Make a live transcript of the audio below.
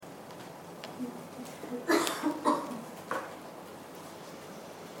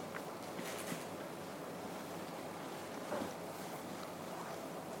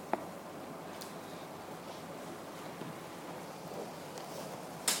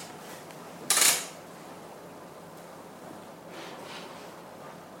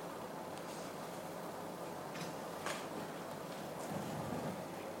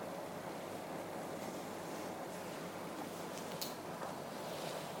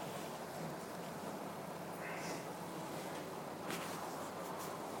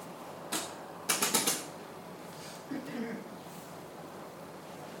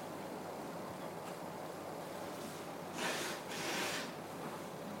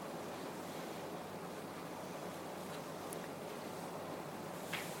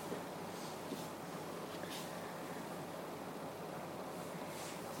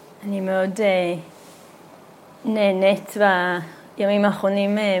אני מאוד נהנית בימים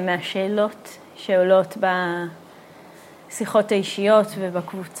האחרונים מהשאלות שעולות בשיחות האישיות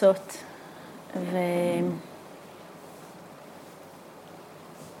ובקבוצות. ואני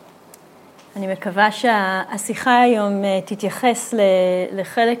מקווה שהשיחה היום תתייחס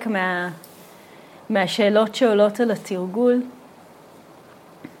לחלק מהשאלות שעולות על התרגול.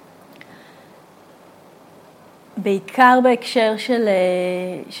 בעיקר בהקשר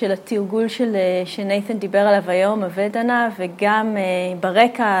של התרגול שנייתן דיבר עליו היום, הוודנה, וגם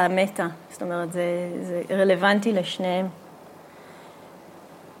ברקע המטה. זאת אומרת, זה רלוונטי לשניהם.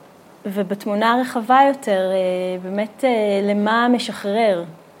 ובתמונה הרחבה יותר, באמת למה משחרר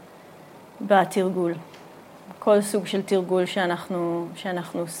בתרגול. כל סוג של תרגול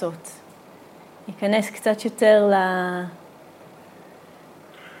שאנחנו עושות. ניכנס קצת יותר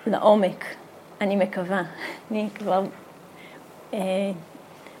לעומק. אני מקווה. אני כבר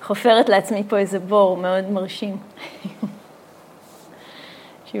חופרת לעצמי פה איזה בור מאוד מרשים.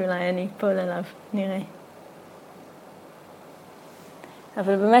 שאולי אני אפול עליו, נראה.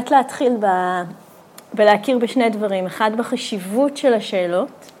 אבל באמת להתחיל בלהכיר בשני דברים. אחד, בחשיבות של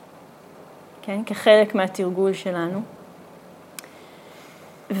השאלות, כן? כחלק מהתרגול שלנו.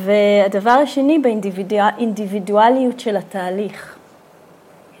 והדבר השני, באינדיבידואליות של התהליך.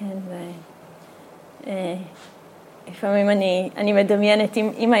 כן, לפעמים אני מדמיינת,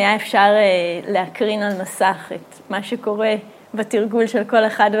 אם היה אפשר להקרין על מסך את מה שקורה בתרגול של כל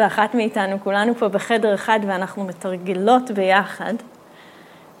אחד ואחת מאיתנו, כולנו פה בחדר אחד ואנחנו מתרגלות ביחד,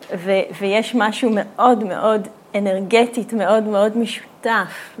 ויש משהו מאוד מאוד אנרגטית, מאוד מאוד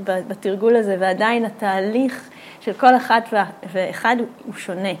משותף בתרגול הזה, ועדיין התהליך של כל אחד ואחד הוא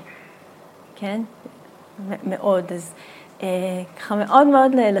שונה, כן? מאוד. אז ככה מאוד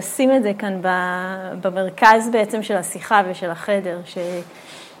מאוד לשים את זה כאן במרכז בעצם של השיחה ושל החדר,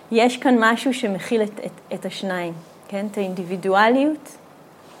 שיש כאן משהו שמכיל את השניים, כן? את האינדיבידואליות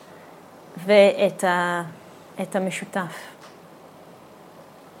ואת המשותף.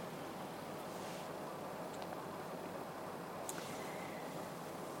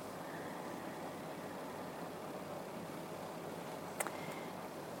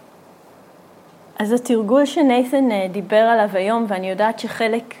 אז התרגול שנייתן דיבר עליו היום, ואני יודעת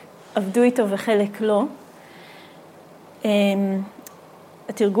שחלק עבדו איתו וחלק לא,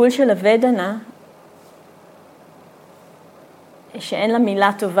 התרגול של הוודנה, שאין לה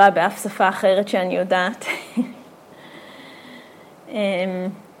מילה טובה באף שפה אחרת שאני יודעת.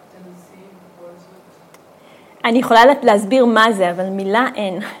 אני יכולה להסביר מה זה, אבל מילה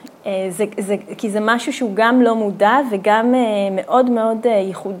אין. כי זה משהו שהוא גם לא מודע וגם מאוד מאוד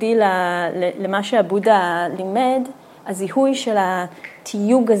ייחודי למה שהבודה לימד, הזיהוי של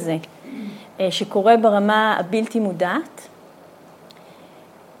התיוג הזה שקורה ברמה הבלתי מודעת,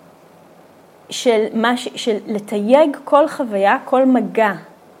 של לתייג כל חוויה, כל מגע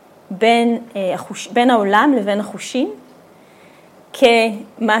בין העולם לבין החושים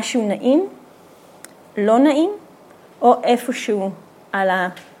כמשהו נעים, לא נעים, או איפשהו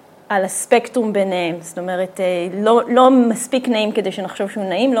על הספקטרום ביניהם. זאת אומרת, לא מספיק נעים כדי שנחשוב שהוא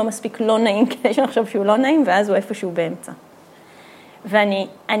נעים, לא מספיק לא נעים כדי שנחשוב שהוא לא נעים, ואז הוא איפשהו באמצע.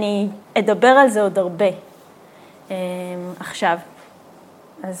 ואני אדבר על זה עוד הרבה עכשיו.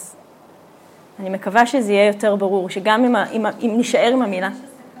 אז אני מקווה שזה יהיה יותר ברור, שגם אם נשאר עם המילה.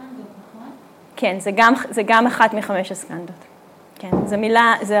 כן, זה גם אחת מחמש הסקנדות. כן,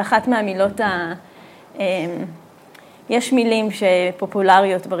 זה אחת מהמילות יש מילים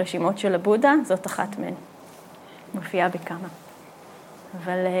שפופולריות ברשימות של הבודה, זאת אחת מהן. מופיעה בכמה.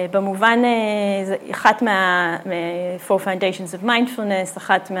 אבל במובן, זה אחת Four Foundations of Mindfulness,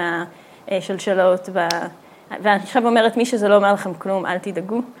 אחת מהשלשלות, ואני עכשיו אומרת, מי שזה לא אומר לכם כלום, אל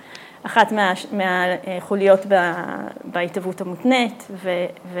תדאגו. אחת מהחוליות בהתהוות המותנית,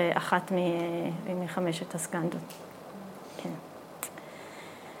 ואחת מחמשת הסקנדות. כן.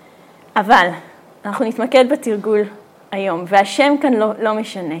 אבל אנחנו נתמקד בתרגול היום, והשם כאן לא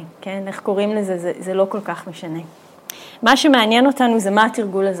משנה, כן? איך קוראים לזה, זה לא כל כך משנה. מה שמעניין אותנו זה מה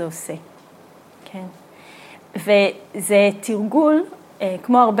התרגול הזה עושה, כן? וזה תרגול,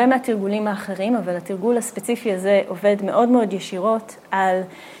 כמו הרבה מהתרגולים האחרים, אבל התרגול הספציפי הזה עובד מאוד מאוד ישירות על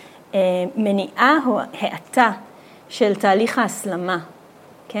מניעה או האטה של תהליך ההסלמה,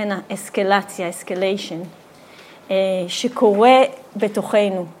 כן? האסקלציה, escalation, שקורה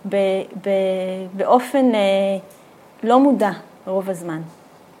בתוכנו באופן לא מודע רוב הזמן.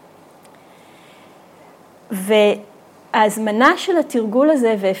 וההזמנה של התרגול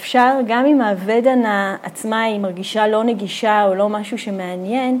הזה, ואפשר גם אם הוודנה עצמה היא מרגישה לא נגישה או לא משהו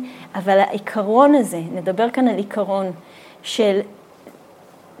שמעניין, אבל העיקרון הזה, נדבר כאן על עיקרון של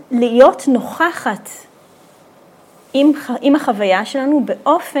להיות נוכחת עם החוויה שלנו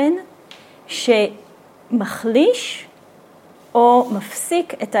באופן שמחליש או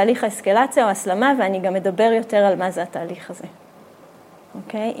מפסיק את תהליך האסקלציה או ההסלמה, ואני גם מדבר יותר על מה זה התהליך הזה.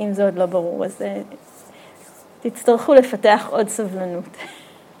 אוקיי? אם זה עוד לא ברור, אז תצטרכו לפתח עוד סבלנות.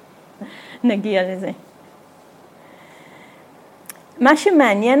 נגיע לזה. מה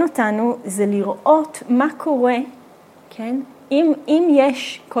שמעניין אותנו זה לראות מה קורה, כן? אם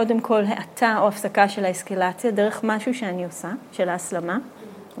יש קודם כל האטה או הפסקה של האסקלציה דרך משהו שאני עושה, של ההסלמה,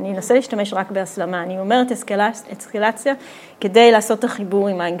 אני אנסה להשתמש רק בהסלמה, אני אומרת אסקלציה כדי לעשות את החיבור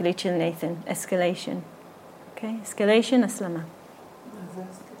עם האנגלית של נייתן, escalation. אוקיי? escalation, הסלמה.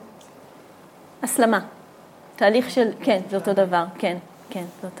 הסלמה. תהליך של, כן, זה אותו דבר, כן, זו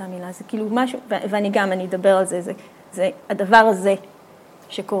אותה מילה, זה כאילו משהו, ואני אדבר על זה, זה הדבר הזה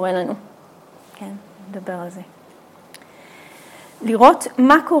שקורה לנו, כן, נדבר על זה. לראות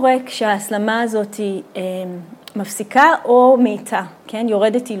מה קורה כשההסלמה הזאת היא מפסיקה או מאיתה, כן,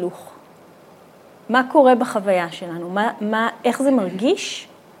 יורדת הילוך. מה קורה בחוויה שלנו, איך זה מרגיש,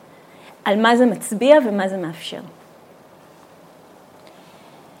 על מה זה מצביע ומה זה מאפשר.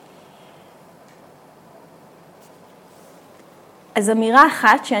 אז אמירה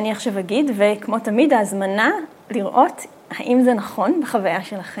אחת שאני עכשיו אגיד, וכמו תמיד ההזמנה לראות האם זה נכון בחוויה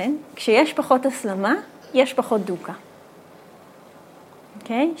שלכם, כשיש פחות הסלמה, יש פחות דוקה.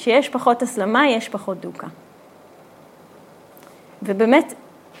 אוקיי? שיש פחות הסלמה, יש פחות דוקה. ובאמת,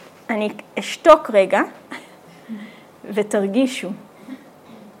 אני אשתוק רגע ותרגישו.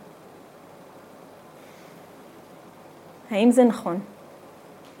 האם זה נכון?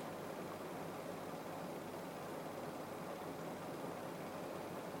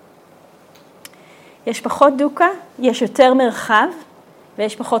 יש פחות דוקה, יש יותר מרחב,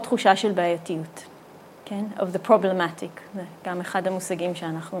 ויש פחות תחושה של בעייתיות. כן? of the problematic. זה גם אחד המושגים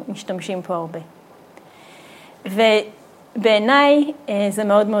שאנחנו משתמשים פה הרבה. ובעיניי זה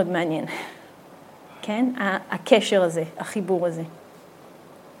מאוד מאוד מעניין. כן? הקשר הזה, החיבור הזה.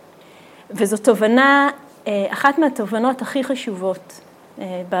 וזו תובנה, אחת מהתובנות הכי חשובות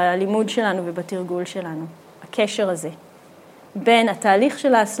בלימוד שלנו ובתרגול שלנו. הקשר הזה. בין התהליך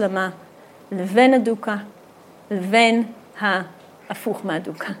של ההסלמה, לבין הדוקה, לבין ההפוך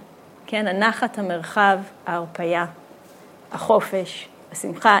מהדוקה. כן, הנחת, המרחב, ההרפיה, החופש,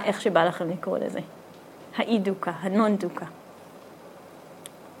 השמחה, איך שבא לכם לקרוא לזה. האי דוקה, הנון דוקה.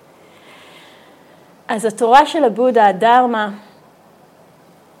 אז התורה של הבודה, הדרמה,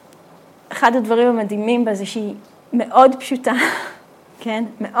 אחד הדברים המדהימים בה זה שהיא מאוד פשוטה, כן?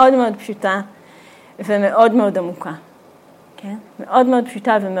 מאוד מאוד פשוטה ומאוד מאוד עמוקה. כן? מאוד מאוד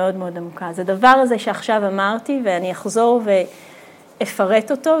פשוטה ומאוד מאוד עמוקה. אז הדבר הזה שעכשיו אמרתי, ואני אחזור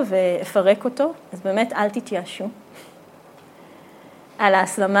ואפרט אותו ואפרק אותו, אז באמת אל תתייאשו. על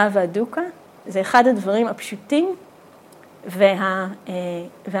ההסלמה והדוקה, זה אחד הדברים הפשוטים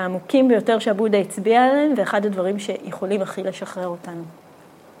והעמוקים ביותר שהבודה הצביע עליהם, ואחד הדברים שיכולים הכי לשחרר אותנו.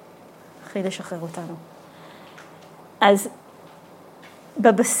 הכי לשחרר אותנו. אז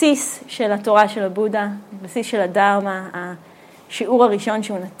בבסיס של התורה של הבודה, בבסיס של הדרמה, השיעור הראשון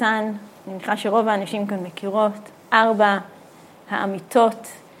שהוא נתן, אני מניחה שרוב האנשים כאן מכירות, 4 האמיתות,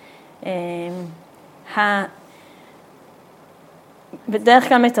 בדרך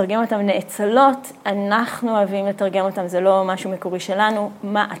כלל מתרגם אותם נאצלות, אנחנו אוהבים לתרגם אותם, זה לא משהו מקורי שלנו,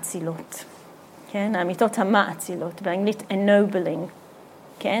 מאצילות. כן? האמיתות המאצילות, באנגלית ennobling,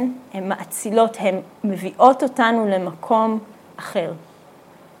 כן? הן מאצילות, הן מביאות אותנו למקום אחר.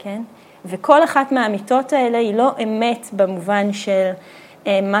 כן? וכל אחת מהאמיתות האלה היא לא אמת במובן של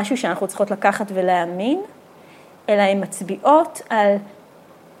משהו שאנחנו צריכות לקחת ולהאמין, אלא הן מצביעות על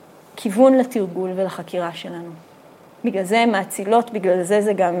כיוון לתרגול ולחקירה שלנו. בגלל זה הן מאצילות, בגלל זה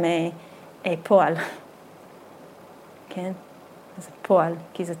זה גם פועל. כן? זה פועל,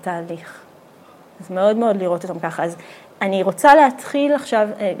 כי זה תהליך. אז מאוד מאוד לראות אותם ככה. אז אני רוצה להתחיל עכשיו,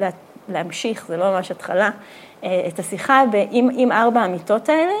 להמשיך, זה לא ממש התחלה, את השיחה עם 4 האמיתות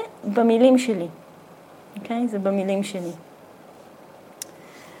האלה במילים שלי. אוקיי? זה במילים שלי.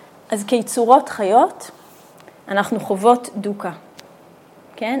 אז כיצורות חיות, אנחנו חוות דוקה.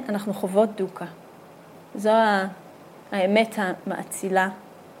 כן? אנחנו חוות דוקה. זו האמת המאצילה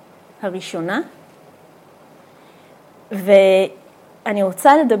הראשונה. ואני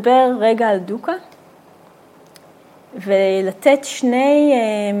רוצה לדבר רגע על דוקה, ולתת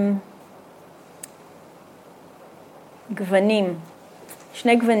 2 גוונים,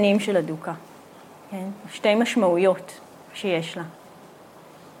 2 גוונים של הדוקה, כן? 2 משמעויות שיש לה.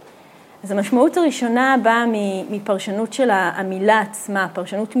 אז המשמעות הראשונה באה מפרשנות של המילה עצמה,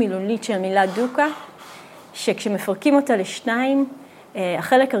 פרשנות מילולית של המילה דוקה, שכשמפרקים אותה ל2,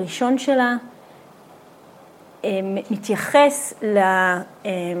 החלק הראשון שלה מתייחס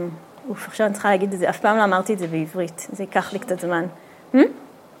עכשיו אני צריכה להגיד את זה, אף פעם לא אמרתי את זה בעברית, זה ייקח לי קצת זמן.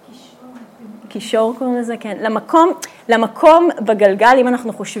 קישור קוראים לזה, כן. למקום בגלגל, אם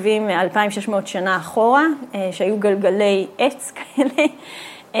אנחנו חושבים 2,600 שנה אחורה, שהיו גלגלי עץ כאלה,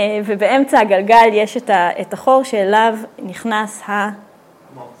 ובאמצע הגלגל יש את החור שאליו נכנס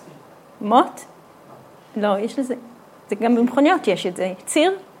מוט? לא, יש לזה, זה גם במכוניות יש את זה.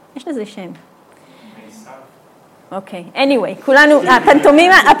 ציר? יש לזה שם. אוקיי, anyway, כולנו,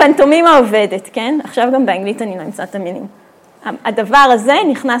 הפנטומימה עובדת, כן? עכשיו גם באנגלית אני לא אמצא את המילים. הדבר הזה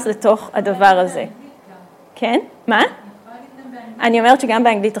נכנס לתוך הדבר הזה. כן? מה? אני אומרת שגם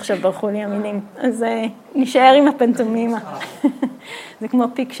באנגלית עכשיו ברחו לי המילים, אז נשאר עם הפנטומימה. זה כמו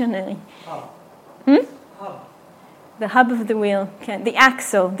פיקשנרי. The hub of the wheel, כן, the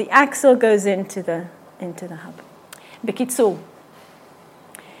axle goes into the hub. בקיצור,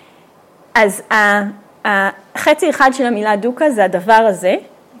 אז החצי אחד של המילה דוקה זה הדבר הזה,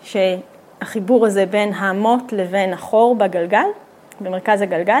 שהחיבור הזה בין המוט לבין החור בגלגל, במרכז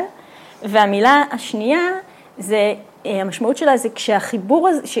הגלגל, והמילה השנייה, זה, המשמעות שלה זה כשהחיבור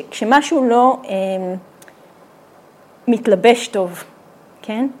הזה, כשמשהו לא מתלבש טוב,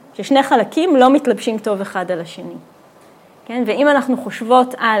 כן? ששני חלקים לא מתלבשים טוב אחד על השני, כן? ואם אנחנו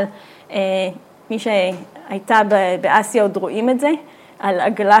חושבות על מי שהייתה באסיה עוד רואים את זה, על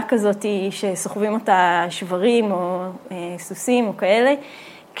עגלה כזאת שסוחבים אותה שברים או סוסים או כאלה,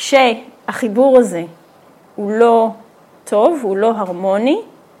 כשהחיבור הזה הוא לא טוב, הוא לא הרמוני,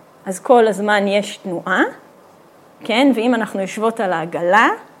 אז כל הזמן יש תנועה, כן? ואם אנחנו יושבות על העגלה,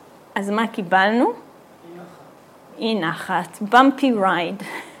 אז מה קיבלנו? אי נחת, bumpy ride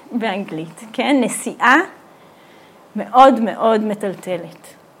באנגלית, כן? נסיעה מאוד מאוד מטלטלת,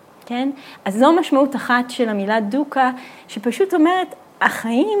 כן? אז זו משמעות אחת של המילה דוקה, שפשוט אומרת,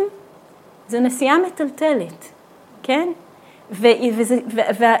 החיים זו נסיעה מטלטלת, כן?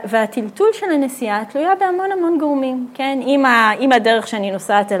 והטלטול של הנסיעה תלויה בהמון המון גורמים, כן? אם הדרך שאני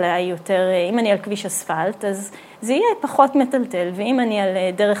נוסעת עליה היא יותר, אם אני על כביש אספלט, אז זה יהיה פחות מטלטל, ואם אני על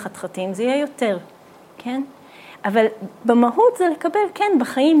דרך חתחתים, זה יהיה יותר, כן? אבל במהות זה לקבל, כן,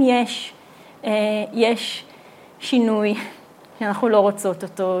 בחיים יש שינוי שאנחנו לא רוצות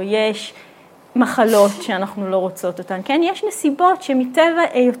אותו, יש מחלות שאנחנו לא רוצות אותן, כן? יש נסיבות שמטבע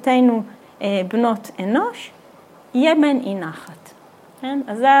היותנו בנות אנוש, יהיה בהן אי נחת, כן?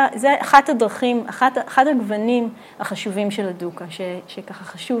 אז זה אחת הדרכים, אחד הגוונים החשובים של הדוקה, שככה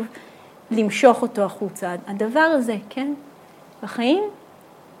חשוב למשוך אותו החוצה. הדבר הזה, כן? בחיים,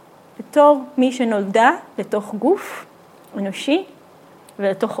 בתור מי שנולדה לתוך גוף אנושי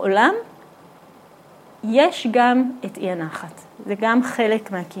ולתוך עולם, יש גם את אי הנחת. זה גם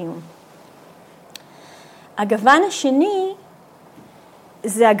חלק מהקיום. הגוון השני,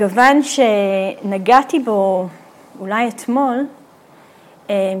 זה הגוון שנגעתי בו אולי אתמול,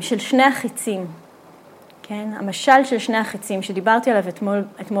 של שני החיצים, כן? המשל של שני החיצים שדיברתי עליו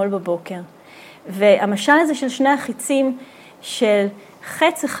אתמול בבוקר. והמשל הזה של שני החיצים של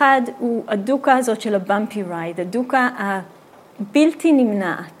חץ אחד הוא הדוקה הזאת של הבמפי רייד, הדוקה הבלתי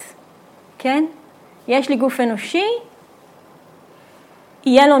נמנעת, כן? יש לי גוף אנושי,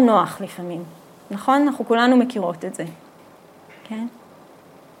 יהיה לו נוח לפעמים, נכון? אנחנו כולנו מכירות את זה, כן?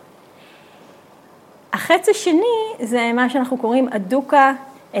 החץ השני זה מה שאנחנו קוראים הדוקה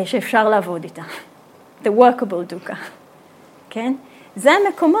שאפשר לעבוד איתה, the workable דוקה, כן? זה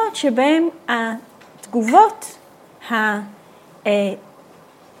המקומות שבהם התגובות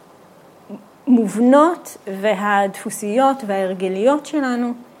המובנות והדפוסיות וההרגליות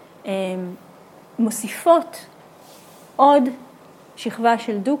שלנו מוסיפות עוד שכבה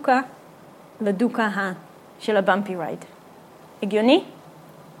של דוקה לדוקה של הבמפי רייד. הגיוני?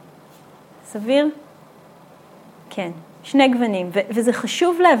 סביר? כן, שני גוונים, וזה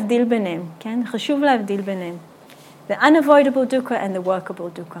חשוב להבדיל ביניהם, כן? חשוב להבדיל ביניהם. The unavoidable dukkha and the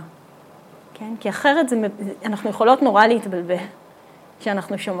workable dukkha. כן? כי אחרת אנחנו יכולות נורא להתבלבל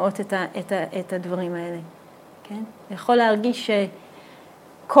כשאנחנו שומעות את הדברים האלה. כן? יכול להרגיש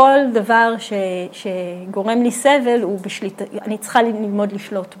שכל דבר שגורם לי סבל הוא בשליטה, אני צריכה ללמוד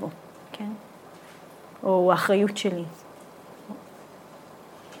לשלוט בו. כן? או האחריות שלי.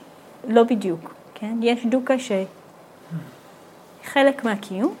 לא בדיוק. כן? יש דוקה שחלק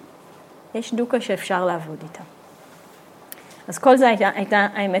מהקיום, יש דוקה שאפשר לעבוד איתה. אז כל זה הייתה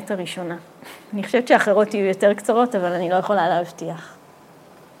האמת הראשונה. אני חושבת שאחרות יהיו יותר קצרות, אבל אני לא יכולה להבטיח.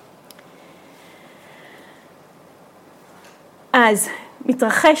 אז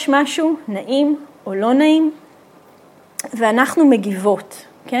מתרחש משהו, נעים או לא נעים, ואנחנו מגיבות,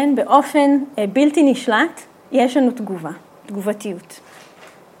 כן? באופן בלתי נשלט, יש לנו תגובה, תגובתיות.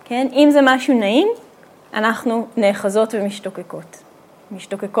 כן? אם זה משהו נעים, אנחנו נאחזות ומשתוקקות.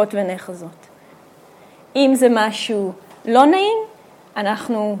 משתוקקות ונאחזות. אם זה משהו לא נעים,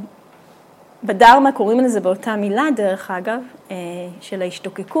 אנחנו בדרמה קוראים לזה באותה מילה, דרך אגב, של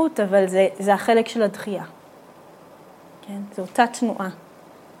ההשתוקקות, אבל זה החלק של הדחייה. כן? זו אותה תנועה,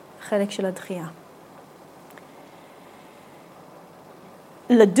 החלק של הדחייה.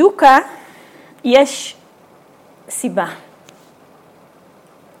 לדוקה יש סיבה.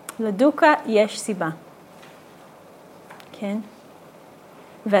 לדוקה יש סיבה. כן?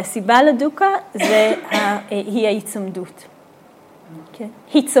 והסיבה לדוקה היא ההיצמדות. כן?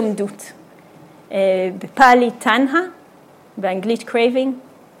 היצמדות. בפאלי תנהה, באנגלית craving.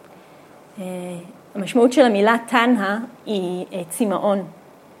 המשמעות של המילה תנהה היא צמאון.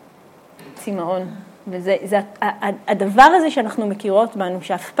 צמאון. וזה הדבר הזה שאנחנו מכירות בנו,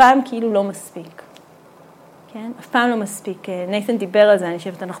 שאף פעם כאילו לא מספיק. כן? אף פעם לא מספיק. נייתן דיבר על זה, אני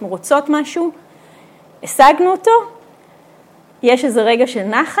חושבת, אנחנו רוצות משהו, השגנו אותו, יש איזה רגע של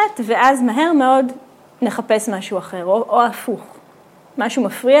נחת, ואז מהר מאוד נחפש משהו אחר, או הפוך. משהו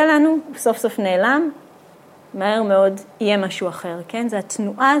מפריע לנו, סוף סוף נעלם, מהר מאוד יהיה משהו אחר, כן? זו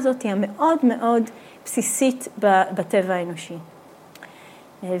התנועה הזאת היא המאוד מאוד בסיסית בטבע האנושי.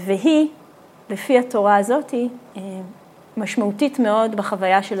 והיא, לפי התורה הזאת, היא משמעותית מאוד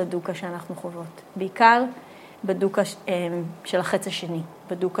בחוויה של הדוקה שאנחנו חוות. בעיקר בדוקה של החץ השני,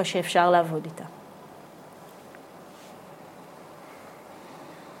 בדוקה שאפשר לעבוד איתה.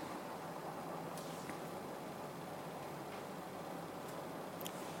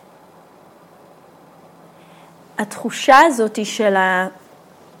 התחושה הזאת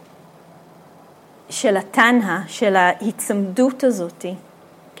של התנהה, של ההצמדות הזאת,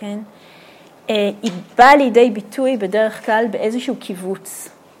 כן? היא באה לידי ביטוי בדרך כלל באיזשהו קיבוץ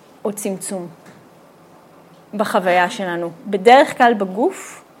או צמצום בחוויה שלנו. בדרך כלל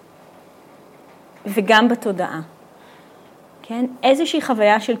בגוף וגם בתודעה. כן? איזושהי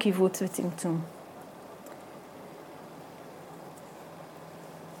חוויה של קיבוץ וצמצום.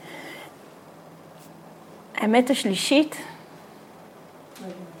 האמת השלישית,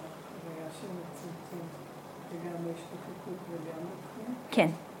 כן.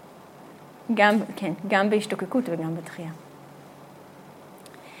 גם בהשתוקקות וגם בתחייה.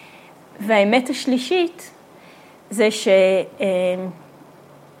 והאמת השלישית זה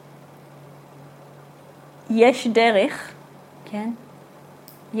שיש דרך, כן?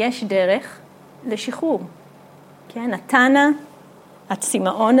 יש דרך לשחרור. כן? התנא,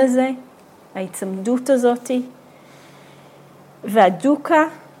 הצמאון הזה, ההצמדות הזאת והדוקה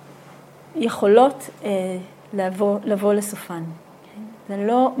יכולות לבוא לסופן. זה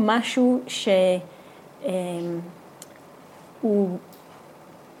לא משהו שהוא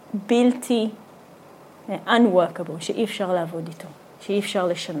בלתי unworkable, שאי אפשר לעבוד איתו, שאי אפשר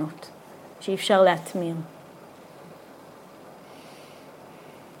לשנות, שאי אפשר להטמיר.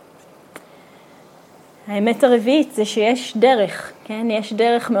 האמת הרביעית זה שיש דרך, כן? יש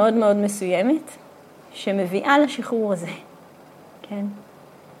דרך מאוד מאוד מסוימת שמביאה לשחרור הזה, כן?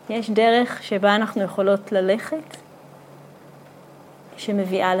 יש דרך שבה אנחנו יכולות ללכת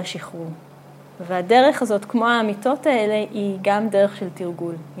שמביאה לשחרור. והדרך הזאת, כמו האמיתות האלה, היא גם דרך של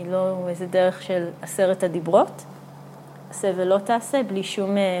תרגול. היא לא איזה דרך של 10 הדיברות, עשה ולא תעשה, בלי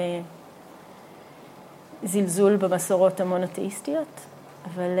שום זלזול במסורות המונותאיסטיות.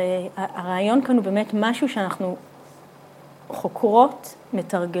 אבל הרעיון כאן הוא באמת משהו שאנחנו חוקרות,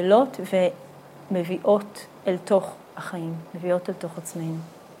 מתרגלות ומביאות אל תוך החיים, מביאות אל תוך עצמנו.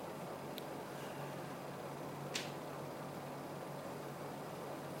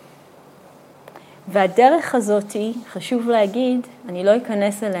 והדרך הזאת, חשוב להגיד, אני לא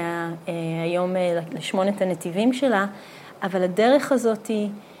אכנס אליה היום לשמונת הנתיבים שלה, אבל הדרך הזאת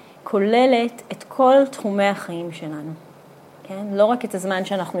כוללת את כל תחומי החיים שלנו. כן? לא רק את הזמן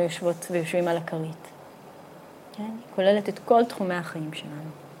שאנחנו יושבות ויושבים על הכרית. כן? היא כוללת את כל תחומי החיים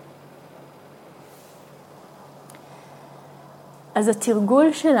שלנו. אז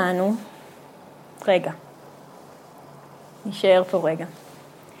התרגול שלנו, רגע, נשאר פה רגע.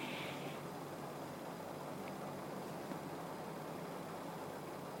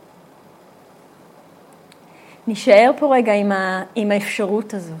 נשאר פה רגע עם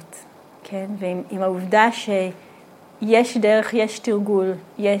האפשרות הזאת, כן? ועם העובדה שיש דרך, יש תרגול,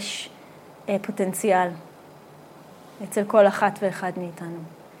 יש פוטנציאל אצל כל אחת ואחד מאיתנו.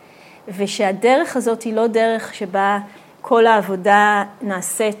 ושהדרך הזאת היא לא דרך שבה כל העבודה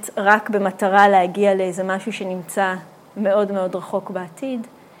נעשית רק במטרה להגיע לאיזה משהו שנמצא מאוד מאוד רחוק בעתיד,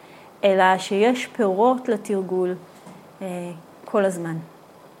 אלא שיש פירות לתרגול כל הזמן,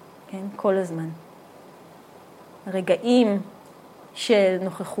 כן? כל הזמן. רגעים של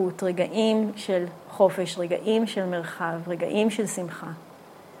נוכחות, רגעים של חופש, רגעים של מרחב, רגעים של שמחה.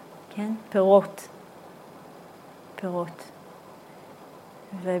 כן? פירות. פירות.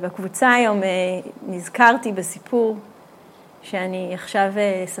 ובקבוצה היום נזכרתי בסיפור שאני עכשיו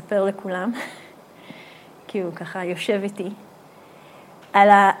אספר לכולם, כי הוא ככה יושב איתי,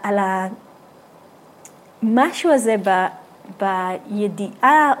 על המשהו הזה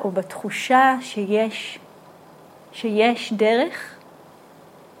בידיעה או בתחושה שיש דרך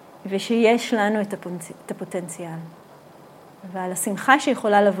ושיש לנו את הפוטנציאל. ועל השמחה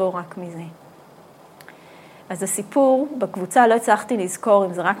שיכולה לבוא רק מזה. אז הסיפור בקבוצה לא הצלחתי לזכור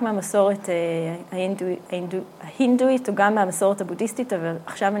אם זה רק מהמסורת ההינדואית או גם מהמסורת הבודהיסטית, אבל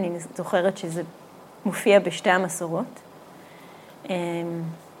עכשיו אני זוכרת שזה מופיע בשתי המסורות.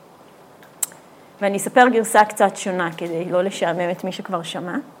 ואני אספר גרסה קצת שונה כדי לא לשעמם את מי שכבר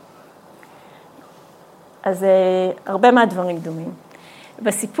שמע. אז הרבה מהדברים דומים.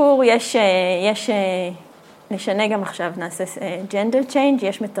 בסיפור יש נשנה גם עכשיו, נעשה gender change,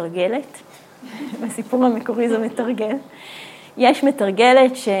 יש מתרגלת. בסיפור המקורי זה מתרגל. יש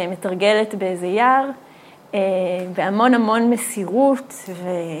מתרגלת שמתרגלת באיזה יער, בהמון המון מסירות,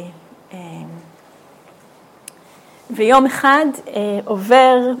 ויום אחד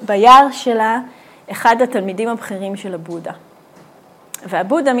עובר ביער שלה אחד התלמידים הבכירים של הבודה.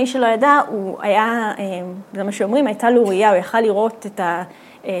 והבודה, מי שלא ידע, הוא היה, זה מה שאומרים, הייתה לו ראייה, הוא יכל לראות את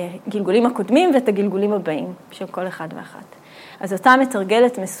הגלגולים הקודמים ואת הגלגולים הבאים של כל אחד ואחת. אז אותה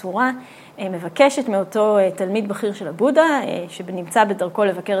מתרגלת מסורה, מבקשת מאותו תלמיד בכיר של הבודה, שנמצא בדרכו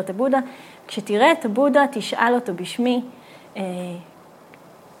לבקר את הבודה, כשתראה את הבודה, תשאל אותו בשמי,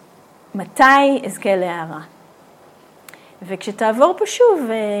 מתי אזכה להערה? וכשתעבור פה שוב,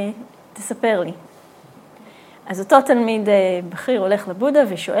 תספר לי. אז אותו תלמיד בכיר הולך לבודה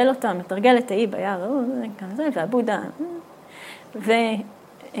ושואל אותה, מתרגלת ההיא ביער, והבודה,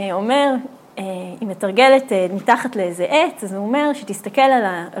 ואומר, היא מתרגלת מתחת לאיזה עץ, אז הוא אומר שתסתכל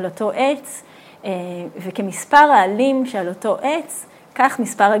על אותו עץ, וכמספר העלים שעל אותו עץ, כך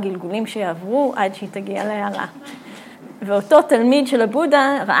מספר הגלגולים שיעברו עד שהיא תגיע להערה. ואותו תלמיד של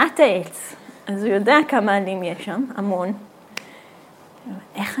הבודה ראה את העץ, אז הוא יודע כמה עלים יש שם, המון.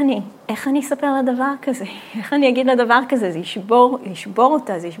 איך אני אספר לדבר כזה? איך אני אגיד לדבר כזה? זה ישבור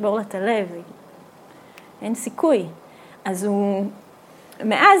אותה, זה ישבור לה את הלב. אין סיכוי. אז הוא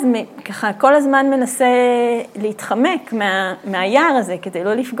מאז ככה כל הזמן מנסה להתחמק מהיער הזה כדי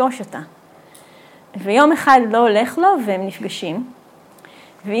לא לפגוש אותה. ויום אחד לא הולך לו והם נפגשים.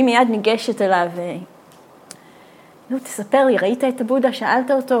 והיא מיד ניגשת אליו תספר לי, ראית את הבודה,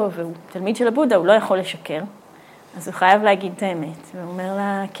 שאלת אותו, והוא תלמיד של הבודה, הוא לא יכול לשקר. אז הוא חייב להגיד את האמת. והוא אומר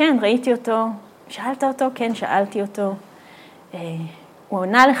לה, כן, ראיתי אותו. שאלת אותו? כן, שאלתי אותו. הוא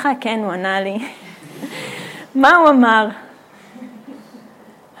עונה לך? כן, הוא ענה לי. מה הוא אמר?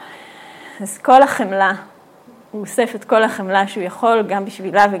 אז כל החמלה, הוא אוסף את כל החמלה שהוא יכול, גם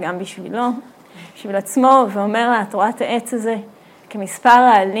בשבילה וגם בשבילו, בשביל עצמו, ואומר לה, את רואה את העץ הזה? כמספר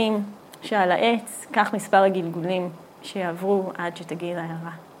העלים שעל העץ, כך מספר הגלגולים שיעברו עד שתגיעי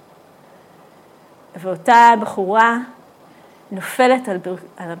להערה. ואותה בחורה נופלת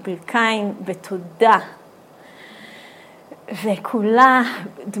על הברכיים בתודה, וכולה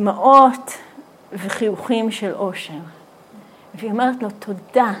דמעות וחיוכים של אושר. והיא אומרת לו,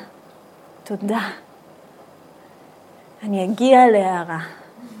 תודה, תודה. אני אגיע להערה.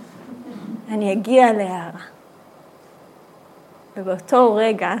 אני אגיע להערה. ובאותו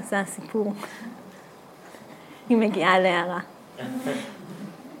רגע, זה הסיפור, היא מגיעה להערה.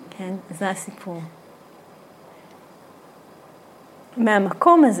 כן, זה הסיפור.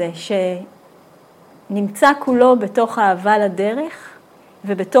 מהמקום הזה נמצא כולו בתוך האהבה לדרך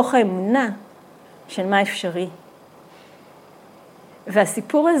ובתוך האמונה של מה אפשרי.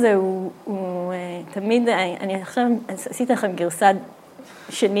 והסיפור הזה הוא תמיד, אני עכשיו עשיתי לכם גרסה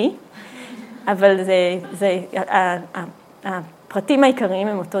שני, אבל הפרטים העיקריים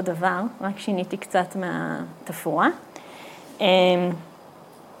הם אותו דבר, רק שיניתי קצת מהתפאורה.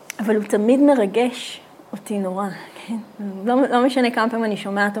 אבל הוא תמיד מרגש אותי נורא, כן? לא משנה כמה פעמים אני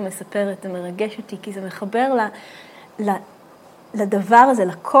שומעת או מספרת, זה מרגש אותי, כי זה מחבר לדבר הזה,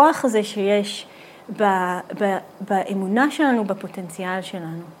 לכוח הזה שיש באמונה שלנו, בפוטנציאל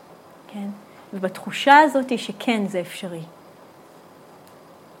שלנו, כן? ובתחושה הזאת שכן, זה אפשרי.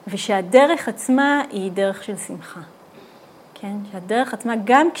 ושהדרך עצמה היא דרך של שמחה, כן? שהדרך עצמה,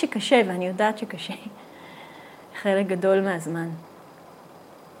 גם כשקשה, ואני יודעת שקשה, חלק גדול מהזמן.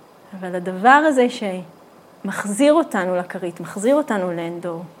 אבל הדבר הזה שמחזיר אותנו לכרית, מחזיר אותנו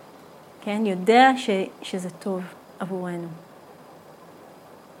לאנדור, כן? יודע שזה טוב עבורנו.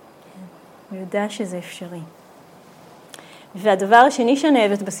 הוא יודע שזה אפשרי. והדבר השני שאני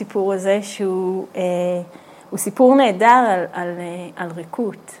אוהבת בסיפור הזה, שהוא סיפור נהדר על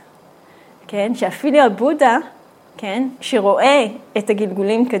ריקות, כן? שאפילו הבודה, כן? שרואה את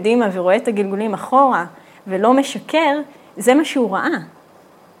הגלגולים קדימה ורואה את הגלגולים אחורה ולא משקר, זה מה שהוא ראה.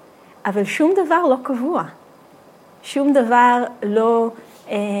 אבל שום דבר לא קבוע. שום דבר לא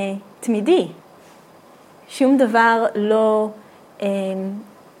תמידי. שום דבר לא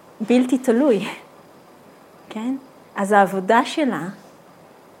בלתי תלוי. כן? אז העבודה שלה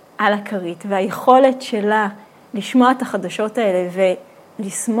על הכרית והיכולת שלה לשמוע את החדשות האלה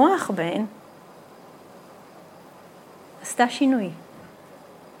ולשמוח בהן, עשתה שינוי.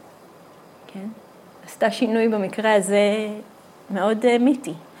 כן? עשתה שינוי במקרה הזה מאוד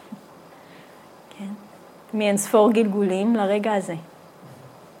מיתי. כן? מאין ספור גלגולים לרגע הזה.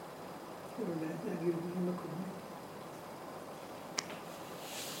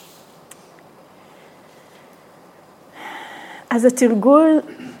 אז התרגול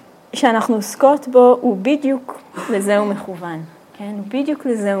שאנחנו עוסקות בו הוא בדיוק לזה הוא מכוון. כן? הוא בדיוק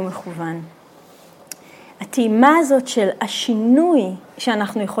לזה הוא מכוון. הטעימה הזאת של השינוי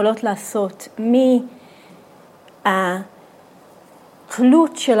שאנחנו יכולות לעשות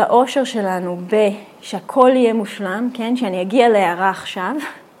מהתלות של האושר שלנו שהכל יהיה מושלם, כן? שאני אגיע להערה עכשיו,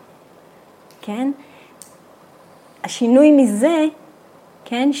 כן? השינוי מזה,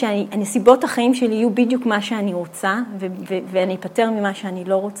 כן? שהנסיבות החיים שלי יהיו בדיוק מה שאני רוצה, ואני אפטר ממה שאני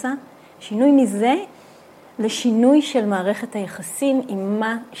לא רוצה. שינוי מזה לשינוי של מערכת היחסים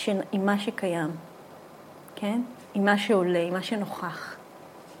עם מה שקיים. כן? עם מה שעולה, עם מה שנוכח.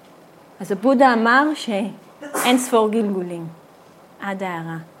 אז הבודה אמר שאין ספור גלגולים עד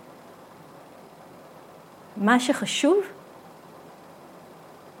הערה. מה שחשוב,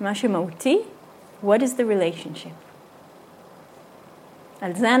 מה שמהותי, what is the relationship?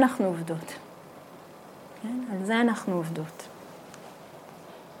 על זה אנחנו עובדות. כן? על זה אנחנו עובדות.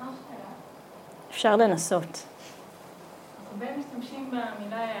 אפשר לנסות. הרבה משתמשים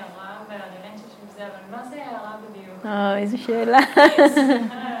במילה הערה והרלנציה של זה, אבל מה זה הערה בדיוק? איזו שאלה.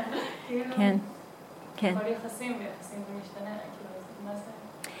 כן, כן. כל יחסים ויחסים זה משתנה, מה זה?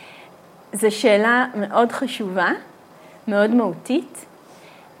 זו שאלה מאוד חשובה, מאוד מהותית,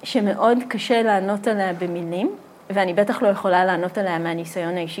 שמאוד קשה לענות עליה במילים, ואני בטח לא יכולה לענות עליה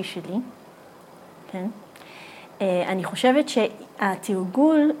מהניסיון האישי שלי. כן? אני חושבת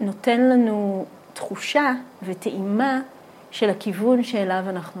שהתרגול נותן לנו תחושה וטעימה של הכיוון שאליו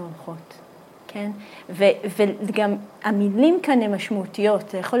אנחנו הולכות. כן? וגם המילים כאן הן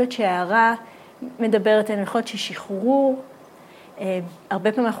משמעותיות. יכול להיות שהערה מדברת עליהן, יכול להיות ששחרור,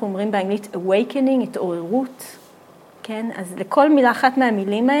 הרבה פעמים אנחנו אומרים באנגלית awakening, התעוררות. כן? אז לכל מילה אחת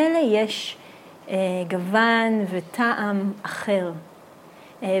מהמילים האלה יש גוון וטעם אחר.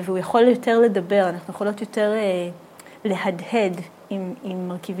 והוא יכול יותר לדבר, אנחנו יכולות יותר להדהד עם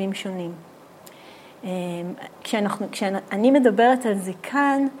מרכיבים שונים. כשאני מדברת על זה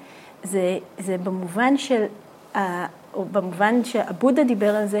כאן, זה במובן או במובן שהבודה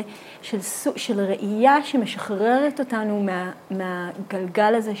דיבר על זה, של ראייה שמשחררת אותנו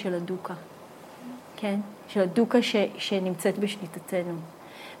מהגלגל הזה של הדוקה. כן? של הדוקה שנמצאת בשליטתנו.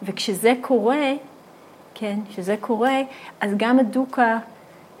 וכשזה קורה, כן, שזה קורה, אז גם הדוקה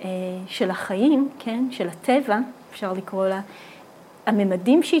של החיים, כן, של הטבע, אפשר לקרוא לה,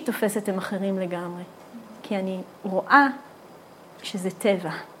 הממדים שהיא תופסת הם אחרים לגמרי. כי אני רואה שזה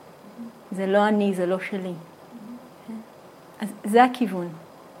טבע. זה לא אני, זה לא שלי. אז זה הכיוון.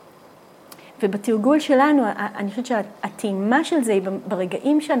 ובתרגול שלנו, אני חושבת שהטעימה של זה היא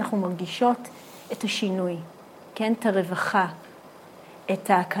ברגעים שאנחנו מרגישות את השינוי, כן, את הרווחה, את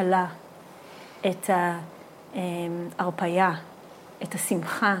ההקלה, את ההרפיה, את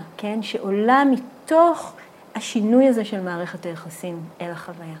השמחה, כן? שעולה מתוך השינוי הזה של מערכת היחסים אל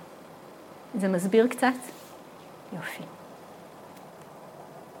החוויה. זה מסביר קצת? יופי.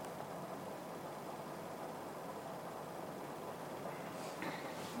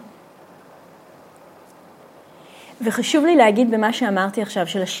 וחשוב לי להגיד במה שאמרתי עכשיו,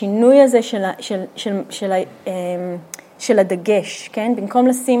 של השינוי הזה של הדגש, כן? במקום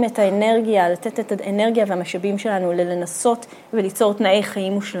לשים את האנרגיה, לתת את האנרגיה והמשאבים שלנו לנסות וליצור תנאי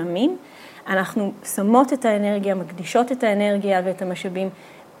חיים מושלמים, אנחנו שמות את האנרגיה, מקדישות את האנרגיה ואת המשאבים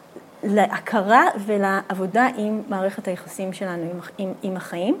להכרה ולעבודה עם מערכת היחסים שלנו, עם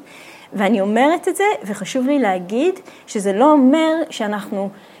החיים. ואני אומרת את זה, וחשוב לי להגיד שזה לא אומר שאנחנו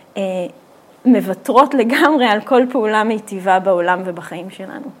מוותרות לגמרי על כל פעולה מיטיבה בעולם ובחיים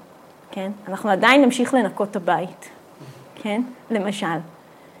שלנו, כן? אנחנו עדיין נמשיך לנקות את הבית, כן? למשל,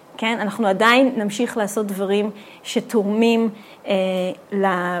 כן? אנחנו עדיין נמשיך לעשות דברים שתורמים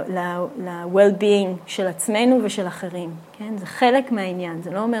ל-well-being של עצמנו ושל אחרים, כן? זה חלק מהעניין,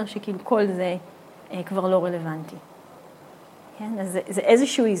 זה לא אומר שכאילו כל זה כבר לא רלוונטי, כן? אז זה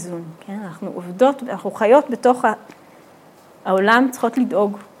איזשהו איזון, כן? אנחנו עובדות, אנחנו חיות בתוך העולם, צריכות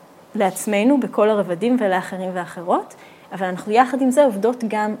לדאוג לעצמנו בכל הרבדים ולאחרים ואחרות, אבל אנחנו יחד עם זה עובדות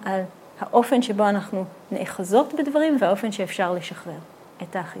גם על האופן שבו אנחנו נאחזות בדברים והאופן שאפשר לשחרר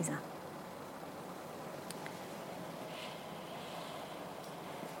את האחיזה.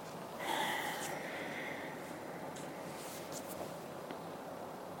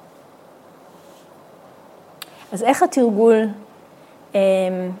 אז איך התרגול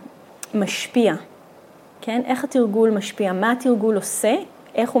משפיע? כן? איך התרגול משפיע? מה התרגול עושה?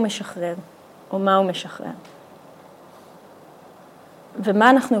 איך הוא משחרר? או מה הוא משחרר? ומה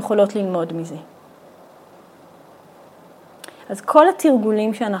אנחנו יכולות ללמוד מזה? אז כל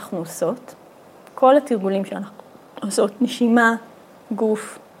התרגולים שאנחנו עושות, נשימה,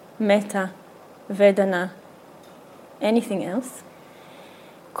 גוף, מטה, ודנה, anything else,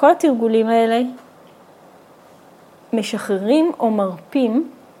 כל התרגולים האלה משחררים או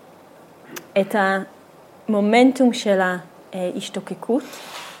מרפים את המומנטום של ההשתוקקות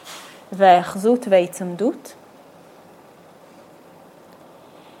והאחזות וההיצמדות,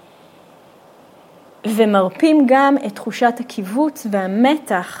 ומרפים גם את תחושת הקיבוץ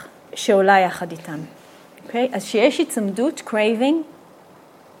והמתח שעולה יחד איתם. אוקיי? אז שיש היצמדות, craving,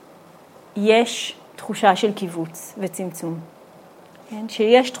 יש תחושה של קיבוץ וצמצום. כן?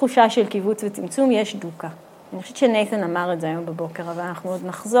 שיש תחושה של קיבוץ וצמצום, יש דוקה. אני חושבת שנייתן אמר את זה היום בבוקר, אבל אנחנו עוד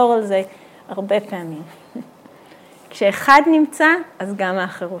נחזור על זה הרבה פעמים. כשאחד נמצא, אז גם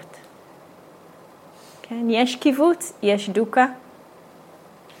האחרות. כן? יש קיבוץ, יש דוקה,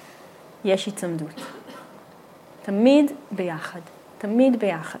 יש היצמדות. תמיד ביחד, תמיד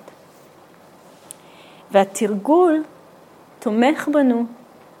ביחד. והתרגול תומך בנו,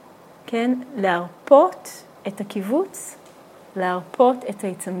 כן? להרפות את הקיבוץ, להרפות את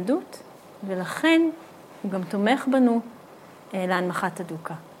ההיצמדות, ולכן הוא גם תומך בנו להנמכת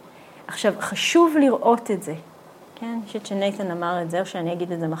הדוקה. עכשיו, חשוב לראות את זה. כן? אני חושבת שנייתן אמר את זה, או שאני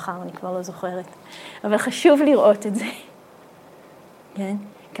אגיד את זה מחר, אני כבר לא זוכרת. אבל חשוב לראות את זה. כן?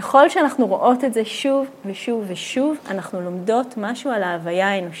 ככל שאנחנו רואות את זה שוב ושוב ושוב, אנחנו לומדות משהו על ההוויה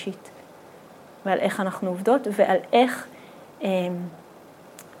האנושית, ועל איך אנחנו עובדות, ועל איך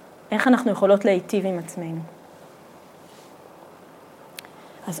אנחנו יכולות להיטיב עם עצמנו.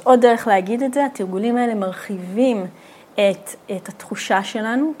 אז עוד דרך להגיד את זה, התרגולים האלה מרחיבים את התחושה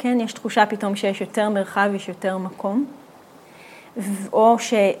שלנו, כן? יש תחושה פתאום שיש יותר מרחב, יש יותר מקום, או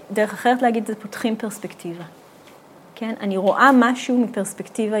שדרך אחרת להגיד זה פותחים פרספקטיבה. כן? אני רואה משהו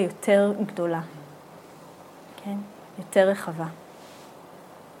מפרספקטיבה יותר גדולה, כן? יותר רחבה.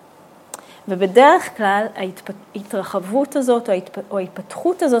 ובדרך כלל ההתרחבות הזאת או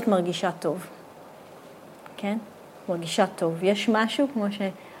ההתפתחות הזאת מרגישה טוב. כן? מרגישה טוב. יש משהו, כמו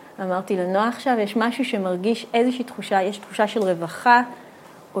שאמרתי לנועה עכשיו, יש משהו שמרגיש איזושהי תחושה, יש תחושה של רווחה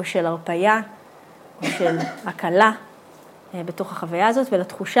או של הרפיה או של הקלה בתוך החוויה הזאת,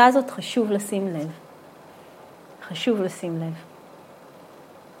 ולתחושה הזאת חשוב לשים לב. חשוב לשים לב.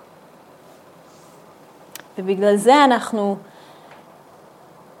 ובגלל זה אנחנו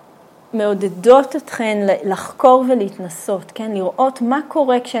מעודדות אתכן לחקור ולהתנסות, כן? לראות מה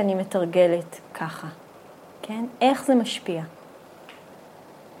קורה כשאני מתרגלת ככה, כן? איך זה משפיע?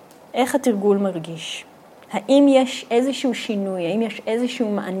 איך התרגול מרגיש? האם יש איזשהו שינוי? האם יש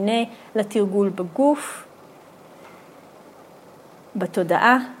איזשהו מענה לתרגול בגוף,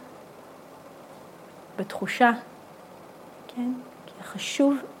 בתודעה, בתחושה? כן? כי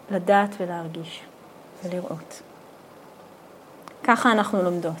חשוב לדעת ולהרגיש ולראות. ככה אנחנו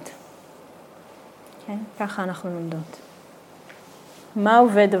לומדות. כן? ככה אנחנו לומדות. מה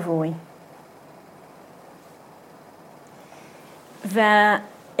עובד עבורי?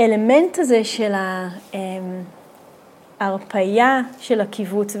 והאלמנט הזה של ההרפאיה של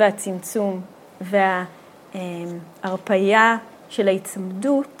הקיבוץ והצמצום וההרפאיה של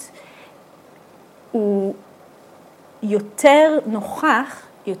ההצמדות הוא יותר נוכח,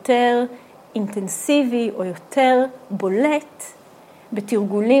 יותר אינטנסיבי או יותר בולט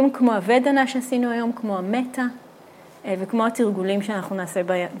בתרגולים כמו הוודנה שעשינו היום, כמו המטה וכמו התרגולים שאנחנו נעשה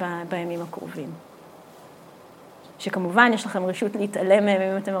בימים הקרובים. שכמובן יש לכם רשות להתעלם מהם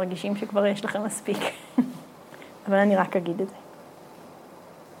אם אתם מרגישים שכבר יש לכם מספיק. אבל אני רק אגיד את זה.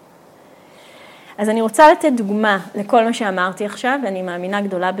 אז אני רוצה לתת דוגמה לכל מה שאמרתי עכשיו, ואני מאמינה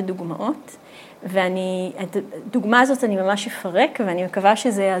גדולה בדוגמאות, את הדוגמה הזאת אני ממש אפרק, ואני מקווה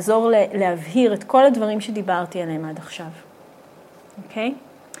שזה יעזור להבהיר את כל הדברים שדיברתי עליהם עד עכשיו. אוקיי?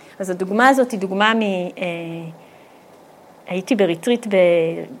 אז הדוגמה הזאת היא דוגמה הייתי בריטריט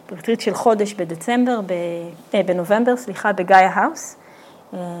של חודש בנובמבר, בגאיה האוס,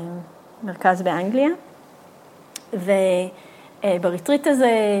 מרכז באנגליה. ובריטריט הזה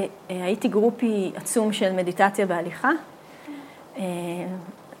הייתי גרופי עצום של מדיטציה בהליכה.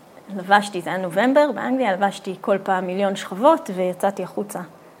 לבשתי, זה היה נובמבר באנגליה, לבשתי כל פעם 1,000,000 שכבות ויצאתי החוצה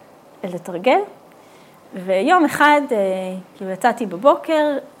לתרגל. ויום אחד, כאילו יצאתי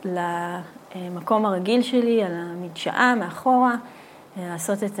בבוקר למקום הרגיל שלי, על המדשאה מאחורה,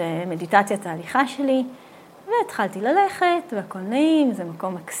 לעשות את מדיטציית ההליכה שלי, והתחלתי ללכת, והכל נעים, זה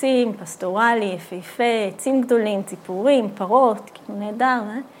מקום מקסים, פסטורלי, יפהפה, עצים גדולים, ציפורים, פרות, כאילו נהדר,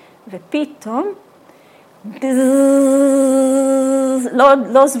 ופתאום,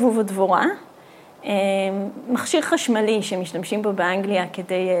 לא זבוב או דבורה, מכשיר חשמלי שמשתמשים בו באנגליה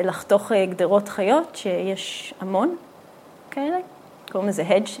כדי לחתוך גדרות חיות, שיש המון כאלה, קוראים לזה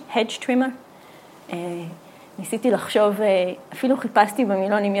hedge trimmer. ניסיתי לחשוב, אפילו חיפשתי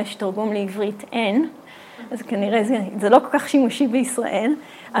במילון אם יש תרגום לעברית, אין, אז כנראה זה לא כל כך שימושי בישראל,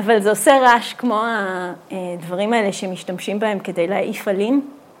 אבל זה עושה רעש כמו הדברים האלה שמשתמשים בהם כדי להעיף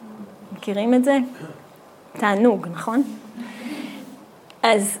עלים. מכירים את זה? תענוג, נכון?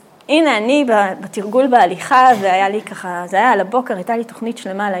 אז הנה אני בתרגול בהליכה, והיה לי ככה, זה היה על הבוקר, הייתה לי תוכנית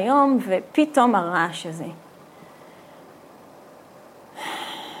שלמה ליום, ופתאום הרעש הזה.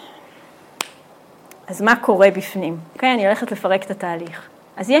 אז מה קורה בפנים? אוקיי, אני הולכת לפרק את התהליך.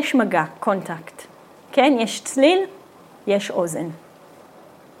 אז יש מגע, קונטקט. כן, יש צליל, יש אוזן.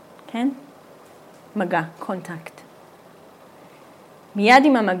 כן? מגע, קונטקט. מיד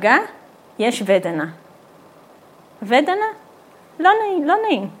עם המגע, יש ודנה. ודנה? לא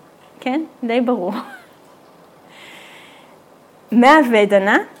נעים. כן? די ברור.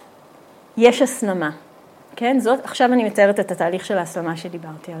 מהוודנה, יש הסלמה. כן? עכשיו אני מתארת את התהליך של ההסלמה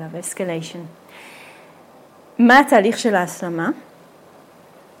שדיברתי עליו, escalation. מה התהליך של ההסלמה?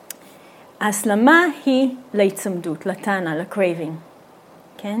 ההסלמה היא להצמדות, לטענה, לקרייבינג,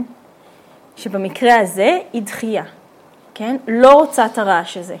 כן? שבמקרה הזה היא דחייה, כן? לא רוצה את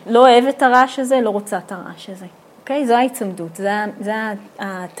הרעש הזה, לא אוהבת את הרעש הזה, לא רוצה את הרעש הזה, אוקיי? זו ההצמדות, זה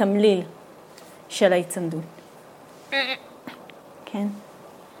התמליל של ההצמדות, כן?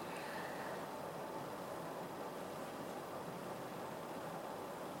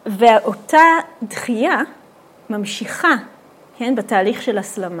 ואותה דחייה ממשיכה, כן, בתהליך של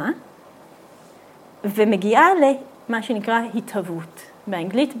הסלמה, ומגיעה למה שנקרא התהוות,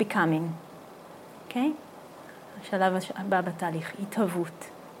 באנגלית becoming, אוקיי? השלב הבא בתהליך, התהוות.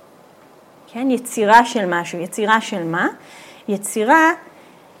 כן, יצירה של משהו, יצירה של מה? יצירה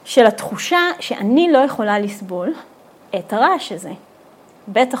של התחושה שאני לא יכולה לסבול את הרעש הזה.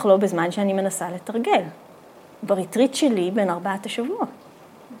 בטח לא בזמן שאני מנסה לתרגל. בריטריט שלי בין 4 השבועות.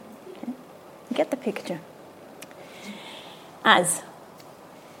 Okay? Get the picture. אז,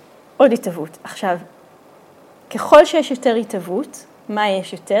 עוד התהוות. עכשיו, ככל שיש יותר התהוות, מה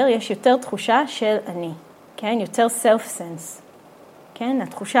יש יותר? יש יותר תחושה של אני, כן? יותר self-sense. כן?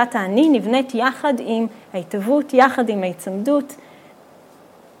 התחושת האני נבנית יחד עם ההתהוות, יחד עם ההצמדות,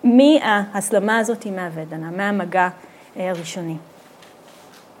 מההסלמה הזאת מהוודנה, מהמגע הראשוני.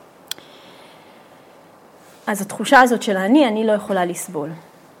 אז התחושה הזאת של האני, אני לא יכולה לסבול.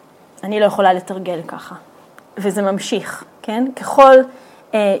 אני לא יכולה לתרגל ככה. וזה ממשיך, כן? ככל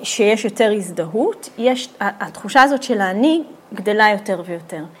שיש יותר הזדהות, התחושה הזאת של האני גדלה יותר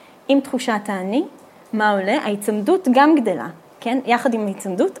ויותר. עם תחושת האני, מה עולה? ההצמדות גם גדלה, כן? יחד עם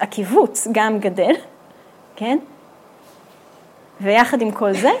ההצמדות, הקיבוץ גם גדל, כן? ויחד עם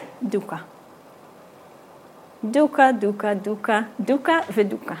כל זה, דוקה. דוקה, דוקה, דוקה, דוקה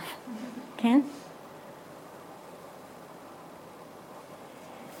ודוקה, כן?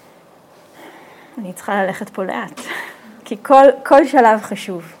 אני צריכה ללכת פה לאט, כי כל שלב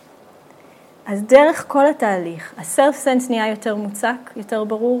חשוב. אז דרך כל התהליך, הסלף-סנס נהיה יותר מוצק, יותר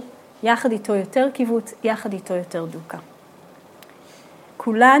ברור, יחד איתו יותר קיבוץ, יחד איתו יותר דוקה.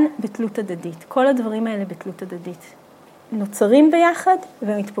 כולן בתלות הדדית, כל הדברים האלה בתלות הדדית. נוצרים ביחד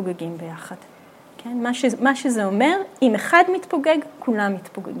ומתפוגגים ביחד. כן? מה שזה אומר, אם אחד מתפוגג, כולם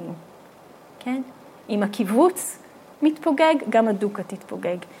מתפוגגים. כן? אם הקיבוץ מתפוגג, גם הדוקה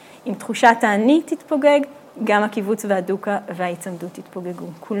תתפוגג. אם תחושת האני תתפוגג, גם הקיבוץ והדוקה וההיצמדות תתפוגגו.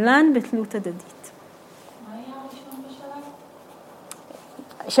 כולן בתלות הדדית. מה היה הראשון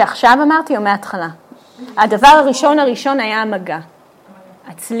בשלב? שעכשיו אמרתי או מההתחלה? הדבר הראשון היה המגע.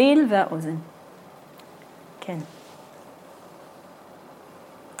 הצליל והאוזן. כן.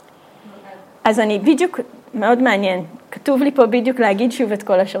 אז אני בדיוק, מאוד מעניין, כתוב לי פה בדיוק להגיד שוב את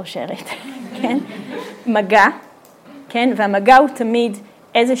כל השרשרת. כן? מגע, כן? והמגע הוא תמיד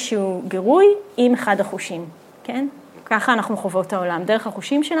איזשהו גירוי עם אחד החושים. כן? ככה אנחנו חוות העולם, דרך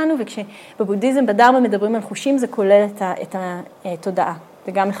החושים שלנו, וכשבבודהיזם בדרמה מדברים על חושים, זה כולל את התודעה,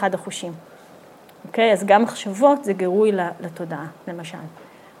 זה גם אחד החושים. אוקיי? אז גם מחשבות זה גירוי לתודעה, למשל.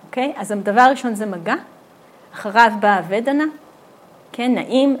 אוקיי? אז הדבר הראשון זה מגע, אחריו באה ודנה, כן?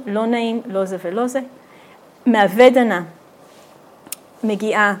 נעים, לא נעים, לא זה ולא זה. מהוודנה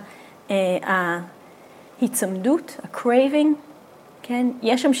מגיעה ההיצמדות, ה-craving, כן?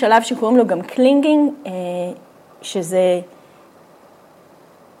 יש שם שלב שקוראים לו גם clinging, שזה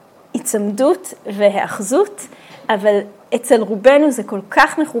היצמדות והאחזות, אבל אצל רובנו זה כל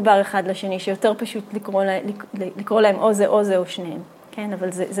כך מחובר אחד לשני, שיותר פשוט לקרוא להם או זה או שניהם, כן?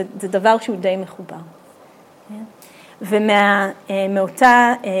 אבל זה דבר שהוא די מחובר. כן?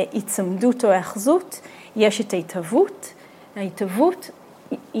 ומאותה היצמדות או האחזות, יש את ההתהוות. ההתהוות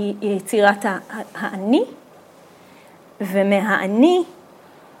היא יצירת האני, ומהאני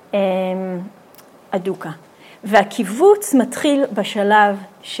הדוקה. והקיבוץ מתחיל בשלב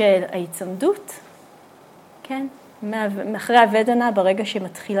של ההיצמדות, כן? אחרי הוודנה, ברגע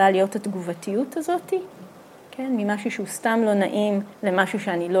שמתחילה להיות התגובתיות הזאת, כן? ממשהו שהוא סתם לא נעים למשהו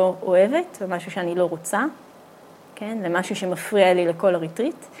שאני לא אוהבת, ומשהו שאני לא רוצה, כן? למשהו שמפריע לי לכל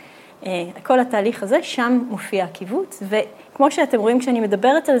הריטריט. כל התהליך הזה, שם מופיע הקיבוץ, וכמו שאתם רואים כשאני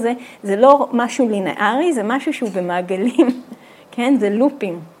מדברת על זה, זה לא משהו לינארי, זה משהו שהוא במעגלים, כן? זה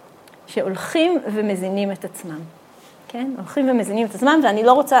לופים שהולכים ומזינים את עצמם, כן? הולכים ומזינים את עצמם,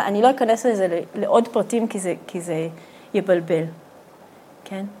 ואני לא אכנס לזה לעוד פרטים, כי זה יבלבל,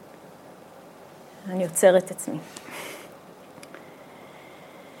 כן? אני עוצרת את עצמי.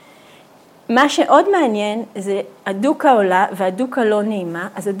 מה שעוד מעניין זה הדוקה עולה והדוקה לא נעימה,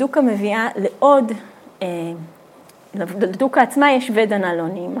 אז הדוקה מביאה לעוד, לדוקה עצמה יש ודנה לא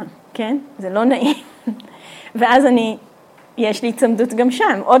נעימה, כן? זה לא נעים. ואז יש לי הצמדות גם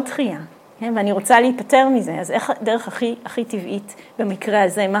שם, עוד דחייה, כן? ואני רוצה להיפטר מזה, אז איך הדרך הכי טבעית במקרה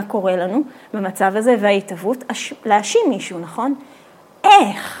הזה, מה קורה לנו במצב הזה, וההתהוות, להאשים מישהו, נכון?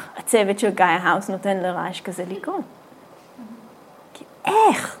 איך הצוות של גאיה האוס נותן לרעש כזה לקרות? כי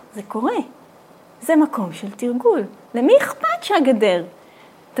איך זה קורה? זה מקום של תרגול. למי אכפת שהגדר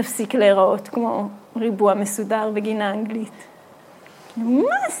תפסיק להיראות כמו ריבוע מסודר בגינה אנגלית?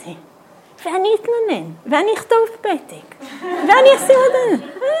 מה זה? ואני אתנונן, ואני אכתוב פתק, ואני אעשה עוד...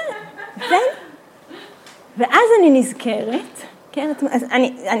 ואז אני נזכרת, כן? אז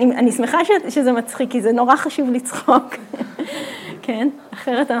אני שמחה שזה מצחיק, כי זה נורא חשוב לצחוק, כן?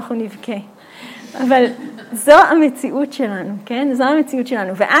 אחרת אנחנו נבכה. אבל זו המציאות שלנו, כן? זו המציאות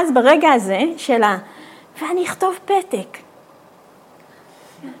שלנו. ואז ברגע הזה שלה, ואני אכתוב פתק.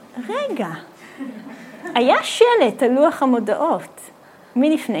 רגע, היה שלט על לוח המודעות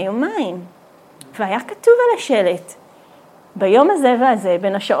מלפני יומיים, והיה כתוב על השלט, ביום הזה והזה,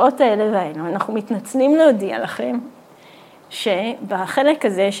 בין השעות האלה והאלה, אנחנו מתנצלים להודיע לכם, שבחלק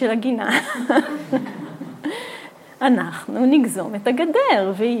הזה של הגינה, אנחנו נגזום את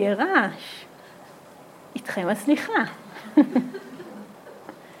הגדר ויהיה רעש. איתכם הסליחה.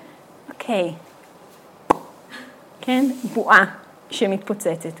 אוקיי. כן, בועה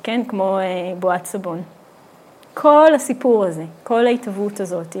שמתפוצצת, כן, כמו בועת סבון. כל הסיפור הזה, כל ההתהוות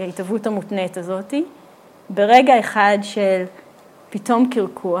הזאת, ההתהוות המותנית הזאת, ברגע אחד של פתאום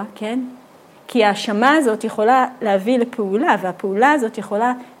קרקוע, כן? כי ההאשמה הזאת יכולה להביא לפעולה, והפעולה הזאת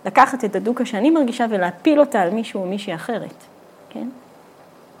יכולה לקחת את הדוקה שאני מרגישה ולהפיל אותה על מישהו או מישהי אחרת, כן?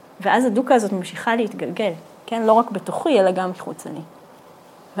 ואז הדוקה הזאת ממשיכה להתגלגל, כן? לא רק בתוכי, אלא גם מחוץ לי.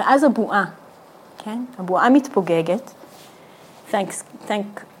 ואז הבועה, כן? הבועה מתפוגגת,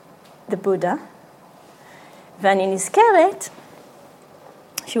 thank the Buddha, ואני נזכרת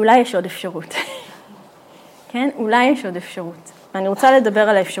שאולי יש עוד אפשרות, כן? אולי יש עוד אפשרות. ואני רוצה לדבר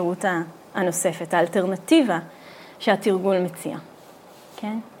על האפשרות הנוספת, האלטרנטיבה שהתרגול מציע.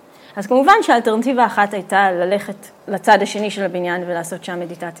 כן? אז כמובן שהאלטרנטיבה האחת הייתה ללכת לצד השני של הבניין ולעשות שם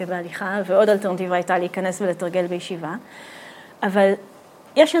מדיטציה בהליכה, ועוד אלטרנטיבה הייתה להיכנס ולתרגל בישיבה, אבל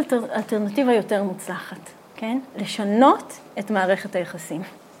יש אלטרנטיבה יותר מוצלחת, כן? לשנות את מערכת היחסים.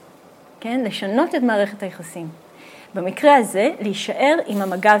 כן? לשנות את מערכת היחסים. במקרה הזה, להישאר עם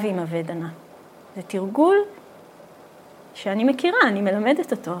המגע ועם הוודנה. זה תרגול שאני מכירה, אני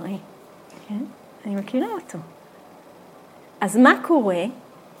מלמדת אותו הרי. כן? אני מכירה אותו. אז מה קורה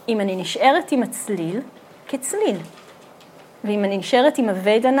אם אני נשארת עם הצליל כצליל, ואם אני נשארת עם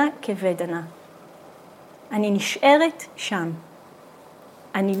הוודנה כוודנה? אני נשארת שם.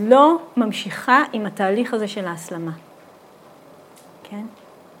 אני לא ממשיכה עם התהליך הזה של ההסלמה. כן?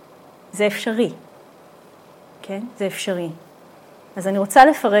 זה אפשרי. כן? זה אפשרי. אז אני רוצה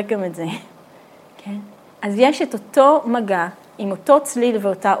לפרק גם את זה. כן? אז יש את אותו מגע עם אותו צליל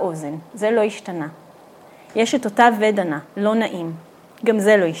ואותה אוזן. זה לא השתנה. יש את אותה ודנה, לא נעים. גם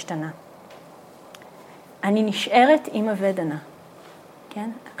זה לא השתנה. אני נשארת עם הוודנה. כן?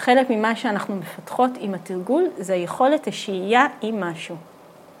 חלק ממה שאנחנו מפתחות עם התרגול זה יכולת השהייה עם משהו.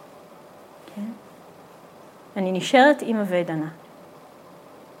 כן? אני נשארת עם הוודנה.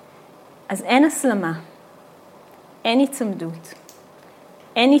 אז אין הסלמה, אין הצמדות,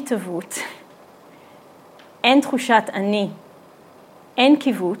 אין התהוות, אין תחושת אני, אין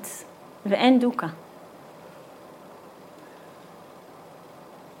קיבוץ ואין דוקה.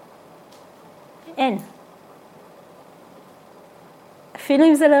 אין. אפילו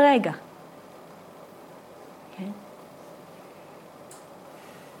אם זה לרגע. כן?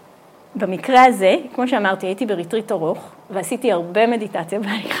 במקרה הזה, כמו שאמרתי, הייתי בריטריט ארוך, ועשיתי הרבה מדיטציה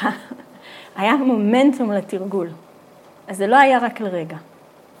בהליכה. היה מומנטום לתרגול. אז זה לא היה רק לרגע.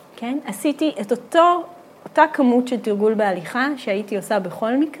 כן? עשיתי את אותה כמות של תרגול בהליכה שהייתי עושה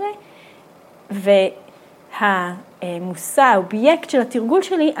בכל מקרה, והמושא, האובייקט של התרגול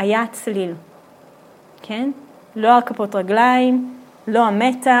שלי היה הצליל. כן? לא הכפות רגליים, לא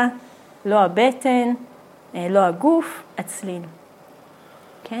המטה, לא הבטן, לא הגוף, הצליל.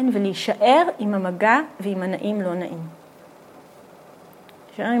 כן? ולהישאר עם המגע ועם הנעים לא נעים.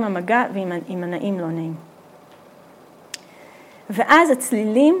 להישאר עם המגע ועם הנעים לא נעים. ואז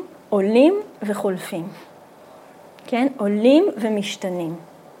הצלילים עולים וחולפים. כן? עולים ומשתנים.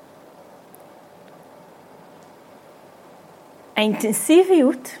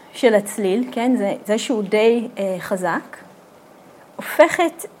 האינטנסיביות של הצליל, כן? זה שהוא די חזק,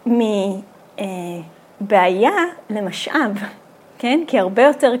 הופכת מבעיה למשאב, כן? כי הרבה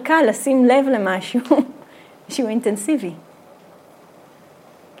יותר קל לשים לב למשהו שהוא אינטנסיבי.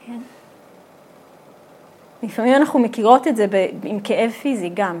 כן? לפעמים אנחנו מכירות את זה עם כאב פיזי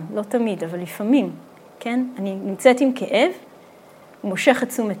גם, לא תמיד, אבל לפעמים, כן? אני נמצאת עם כאב, הוא מושך את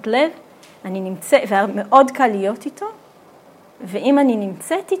תשומת לב, ומאוד קל להיות איתו, ואם אני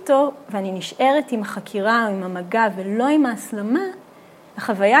נמצאת איתו ואני נשארת עם החקירה או עם המגע ולא עם ההסלמה,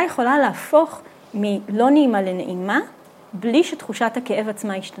 החוויה יכולה להפוך מלא נעימה לנעימה, בלי שתחושת הכאב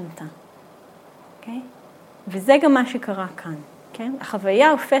עצמה השתנתה. Okay? וזה גם מה שקרה כאן. Okay?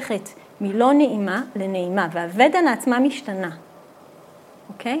 החוויה הופכת מלא נעימה לנעימה, והוודנה עצמה משתנה.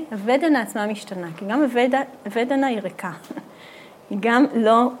 Okay? הוודנה עצמה משתנה, כי גם הוודנה היא ריקה. היא גם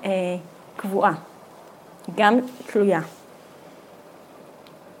לא קבועה. היא גם תלויה.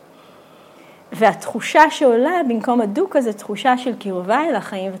 והתחושה שעולה במקום הדוקה זה תחושה של קרבה אל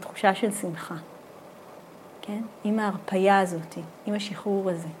החיים ותחושה של שמחה. כן? עם ההרפיה הזאת, עם השחרור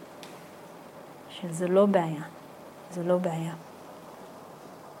הזה. שזה לא בעיה. זה לא בעיה.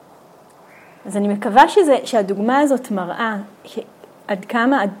 אז אני מקווה שהדוגמה הזאת מראה עד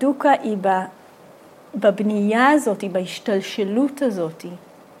כמה הדוקה היא בבנייה הזאת, בהשתלשלות הזאת.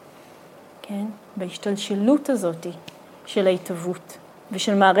 כן? בהשתלשלות הזאת של ההתהוות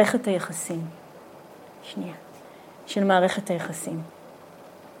ושל מערכת היחסים. של מערכת היחסים.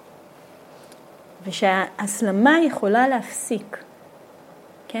 ושההסלמה יכולה להפסיק,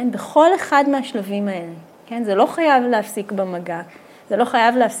 כן? בכל אחד מהשלבים האלה, כן? זה לא חייב להפסיק במגע, זה לא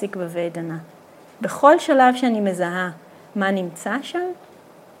חייב להפסיק בוודנה. בכל שלב שאני מזהה מה נמצא שם,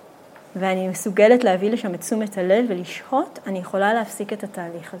 ואני מסוגלת להביא לשם את תשומת הלב ולשהות, אני יכולה להפסיק את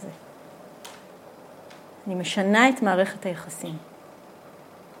התהליך הזה. אני משנה את מערכת היחסים.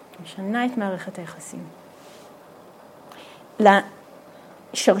 משנה את מערכת היחסים.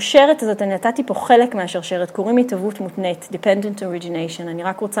 לשרשרת הזאת, אני נתתי פה חלק מהשרשרת, קוראים התהוות מותנית, dependent origination, אני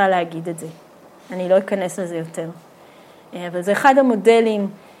רק רוצה להגיד את זה. אני לא אכנס לזה יותר. אבל זה אחד המודלים,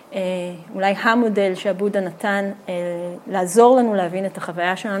 אולי המודל שהבודה נתן, לעזור לנו להבין את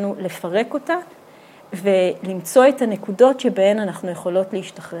החוויה שלנו, לפרק אותה, ולמצוא את הנקודות שבהן אנחנו יכולות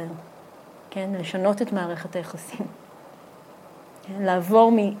להשתחרר. כן? לשנות את מערכת היחסים. כן?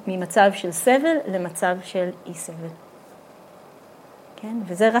 לעבור ממצב של סבל למצב של אי סבל. כן?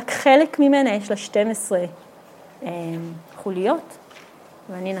 וזה רק חלק ממנה, יש לה 12 חוליות,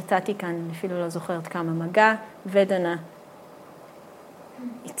 ואני נתתי כאן, אפילו לא זוכרת כמה, מגע, ודנה,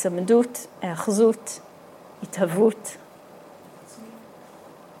 הצמדות, האחזות, התהוות,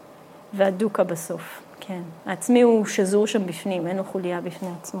 והדוקה בסוף. כן. העצמי הוא שזור שם בפנים, אין לו חוליה בפני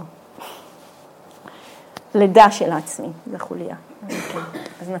עצמו. לידה של העצמי, זה חוליה. כן.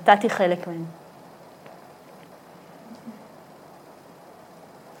 אז נתתי חלק מהם.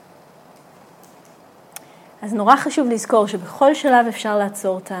 אז נורא חשוב לזכור שבכל שלב אפשר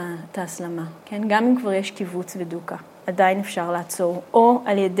לעצור את ההסלמה. כן? גם אם כבר יש קיבוץ ודוקה, עדיין אפשר לעצור, או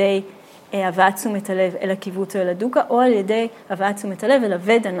על ידי הבאת תשומת הלב אל הקיבוץ או אל הדוקה, או על ידי הבאת תשומת הלב אל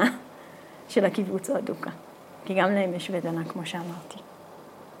הוודנה של הקיבוץ או הדוקה. כי גם להם יש ודנה, כמו שאמרתי.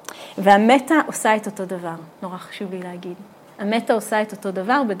 והמטה עושה את אותו דבר, נורא חשוב לי להגיד. המטה עושה את אותו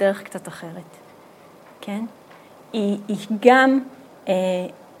דבר בדרך קצת אחרת. כן? היא גם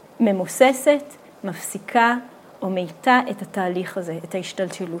ממוססת, מפסיקה או מאיתה את התהליך הזה, את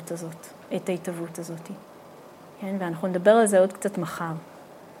ההשתלשלות הזאת, את ההתהוות הזאת. כן? ואנחנו נדבר על זה עוד קצת מחר.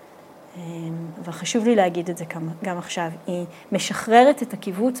 וחשוב לי להגיד את זה גם עכשיו. היא משחררת את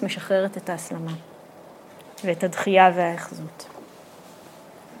הקיבוץ, משחררת את ההסלמה, ואת הדחייה והאחזות.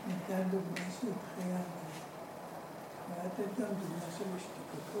 הייתה דוגמה של דחייה, והייתה גם דוגמה של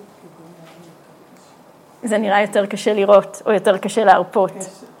השתיקות, כגון יותר קשה. זה נראה יותר קשה לראות, או יותר קשה להרפות.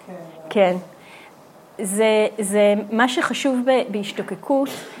 כן. זה מה שחשוב בהשתוקקות,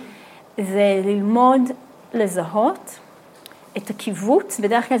 זה ללמוד לזהות את הקיבוץ,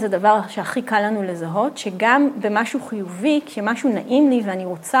 בדרך כלל זה דבר שהכי קל לנו לזהות, שגם במשהו חיובי, כשמשהו נעים לי ואני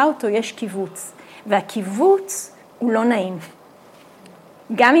רוצה אותו, יש קיבוץ. והקיבוץ הוא לא נעים.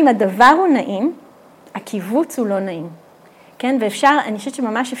 גם אם הדבר הוא נעים, הקיבוץ הוא לא נעים. כן? ואפשר, אני חושבת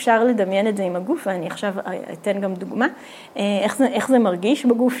שממש אפשר לדמיין את זה עם הגוף, ואני עכשיו אתן גם דוגמה, איך זה מרגיש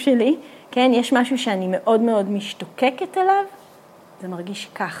בגוף שלי. כן? יש משהו שאני מאוד מאוד משתוקקת אליו, זה מרגיש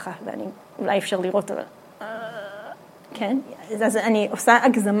ככה, ואני, אולי אפשר לראות, אבל... כן? אז אני עושה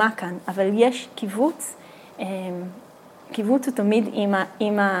הגזמה כאן, אבל יש קיבוץ, קיבוץ הוא תמיד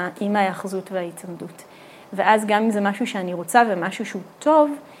עם ההאחזות וההצמדות. ואז גם אם זה משהו שאני רוצה ומשהו שהוא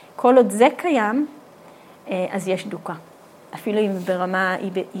טוב, כל עוד זה קיים, אז יש דוקה. אפילו אם ברמה,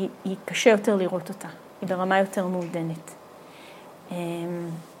 היא קשה יותר לראות אותה, היא ברמה יותר מעודנת.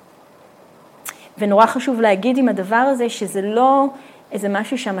 ונורא חשוב להגיד עם הדבר הזה, שזה לא איזה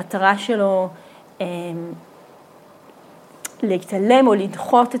משהו שהמטרה שלו להתעלם או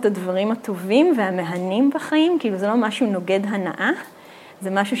לדחות את הדברים הטובים והמהנים בחיים, כאילו זה לא משהו נוגד הנאה, זה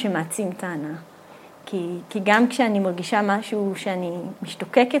משהו שמעצים את ההנאה. כי גם כשאני מרגישה משהו שאני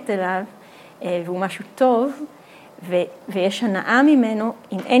משתוקקת אליו, והוא משהו טוב, ויש הנאה ממנו,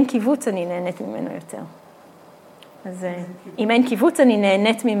 אם אין קיבוץ אני נהנית ממנו יותר. אז אם אין קיבוץ אני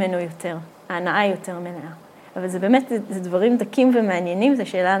נהנית ממנו יותר, ההנאה יותר מלאה. אבל זה באמת, זה דברים דקים ומעניינים, זו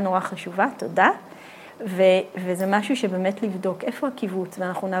שאלה נורא חשובה, תודה. וזה משהו שבאמת לבדוק, איפה הקיבוץ,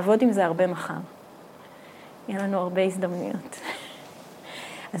 ואנחנו נעבוד עם זה הרבה מחר. יהיה לנו הרבה הזדמנויות.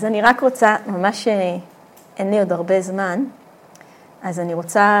 אז אני רק רוצה, ממש אין לי עוד הרבה זמן, אז אני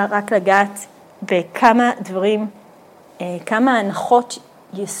רוצה רק לגעת בכמה דברים, כמה הנחות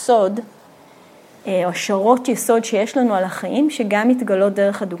יסוד, או השערות יסוד שיש לנו על החיים, שגם מתגלות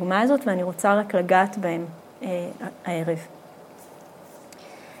דרך הדוגמה הזאת, ואני רוצה רק לגעת בהם הערב.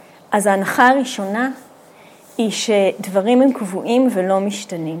 אז ההנחה הראשונה היא שדברים הם קבועים ולא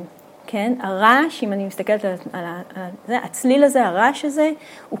משתנים. כן? הרעש, אם אני מסתכלת על זה, הצליל הזה, הרעש הזה,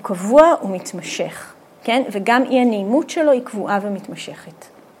 הוא קבוע ומתמשך. כן? וגם אי הנעימות שלו היא קבועה ומתמשכת.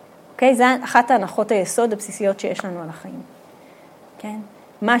 אוקיי? זה אחת ההנחות היסוד הבסיסיות שיש לנו על החיים. כן?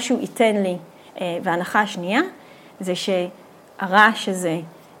 משהו ייתן לי, וההנחה השנייה, זה שהרעש הזה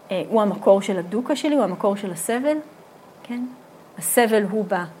הוא המקור של הדוקה שלי, הוא המקור של הסבל. כן? הסבל הוא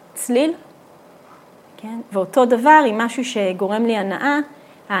בצליל. כן? ואותו דבר עם משהו שגורם לי הנאה,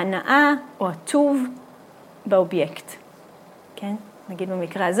 ההנאה או הטוב באובייקט. כן? נגיד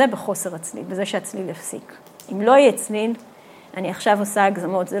במקרה הזה, בחוסר הצליל, בזה שהצליל יפסיק. אם לא יהיה צליל, אני עכשיו עושה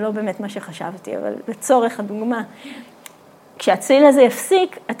הגזמות, זה לא באמת מה שחשבתי, אבל לצורך הדוגמה, כשהצליל הזה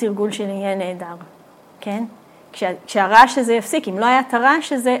יפסיק, התרגול שלי יהיה נהדר. כן? כשהרעש הזה יפסיק, אם לא היה את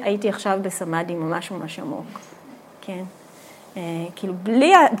הרעש הזה, הייתי עכשיו בסמאדי ממש ממש עמוק. כן? כאילו,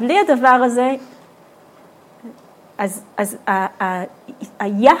 בלי הדבר הזה, אז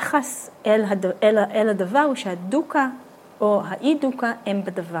היחס אל הדבר הוא שהדוקה או האי דוקה הם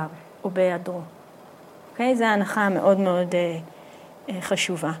בדבר או בהיעדרו. אוקיי? זו ההנחה מאוד מאוד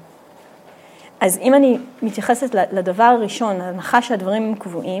חשובה. אז אם אני מתייחסת לדבר הראשון, ההנחה שהדברים הם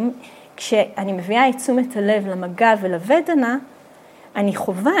קבועים, כשאני מביאה את תשומת הלב למגע ולוודנה,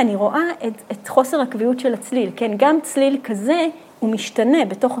 אני רואה את חוסר הקביעות של הצליל, כן? גם צליל כזה הוא משתנה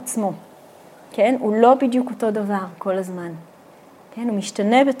בתוך עצמו, כן? הוא לא בדיוק אותו דבר כל הזמן, כן? הוא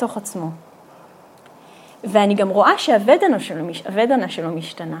משתנה בתוך עצמו. ואני גם רואה שהוודנה שלו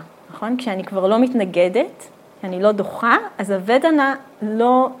משתנה, נכון? כשאני כבר לא מתנגדת, אני לא דוחה, אז הוודנה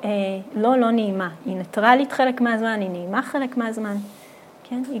לא נעימה. היא ניטרלית חלק מהזמן, היא נעימה חלק מהזמן,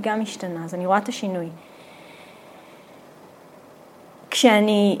 כן? היא גם משתנה, אז אני רואה את השינוי.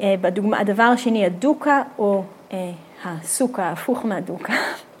 כשאני, בדוגמה, הדבר השני, הדוקה או הסוכה, הפוך מהדוקה,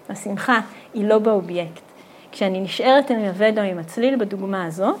 השמחה, היא לא באובייקט. כשאני נשארת עם הוודו, עם הצליל בדוגמה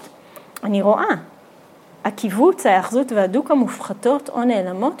הזאת, אני רואה, הקיבוץ, האחזות והדוקה מופחתות או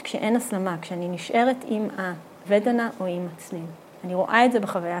נעלמות כשאין הסלמה, כשאני נשארת עם הוודנה או עם הצליל. אני רואה את זה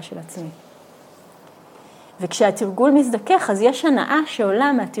בחוויה של עצמי. וכשהתרגול מזדכך, אז יש הנאה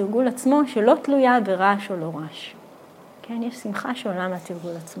שעולה מהתרגול עצמו, שלא תלויה ברעש או לא רעש. כן, יש שמחה שעולה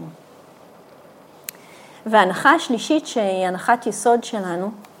מהתרגול עצמו. וההנחה השלישית, שהיא הנחת יסוד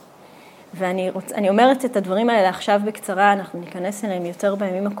שלנו, ואני אומרת את הדברים האלה עכשיו בקצרה, אנחנו ניכנס אליהם יותר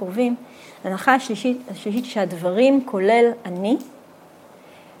בימים הקרובים, ההנחה השלישית שהדברים כולל אני,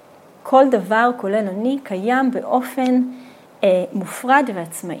 כל דבר כולל אני, קיים באופן מופרד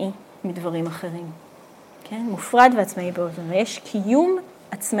ועצמאי מדברים אחרים. כן? מופרד ועצמאי באופן, ויש קיום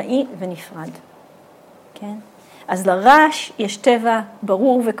עצמאי ונפרד. כן? אז לרעש יש טבע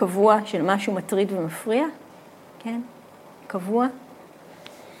ברור וקבוע של משהו מטריד ומפריע, כן? קבוע.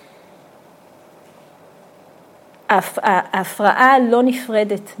 ההפרעה לא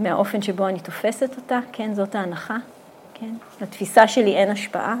נפרדת מהאופן שבו אני תופסת אותה, כן? זאת ההנחה, כן? לתפיסה שלי אין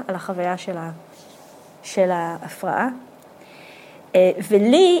השפעה על החוויה של ההפרעה.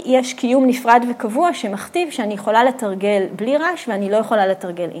 ולי יש קיום נפרד וקבוע שמכתיב שאני יכולה לתרגל בלי רעש ואני לא יכולה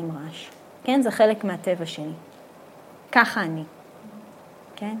לתרגל עם רעש. כן? זה חלק מהטבע שלי. ככה אני.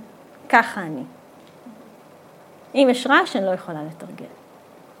 כן? ככה אני. אם יש רעש, אני לא יכולה לתרגל.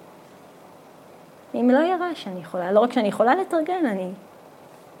 אם לא יהיה רעש, אני יכולה. לא רק שאני יכולה לתרגל, אני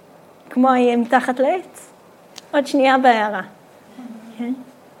כמו אהיה מתחת לעץ. עוד שנייה בהערה. כן?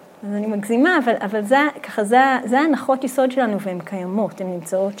 אז אני מגזימה, אבל זה ההנחות יסוד שלנו, והן קיימות, הן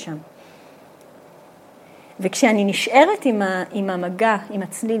נמצאות שם. וכשאני נשארת עם המגע, עם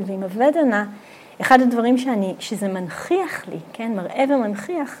הצליל ועם הוודנה, אחד הדברים שזה מנחיח לי, כן, מראה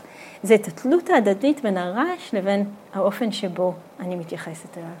ומנחיח, זה את התלות ההדדית בין הרעש לבין האופן שבו אני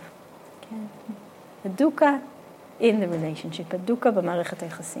מתייחסת אליו. כן? הדוקה in the relationship, הדוקה במערכת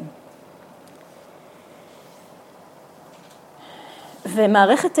היחסים.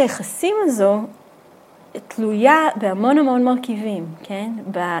 ומערכת היחסים הזו תלויה בהמון המון מרכיבים, כן?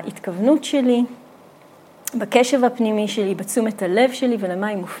 בהתכוונות שלי, בקשב הפנימי שלי, בתשומת הלב שלי ולמה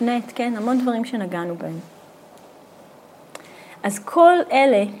היא מופנית, כן? המון דברים שנגענו בהם. אז כל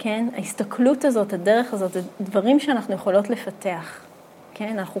אלה, כן? ההסתכלות הזאת, הדרך הזאת, זה דברים שאנחנו יכולות לפתח,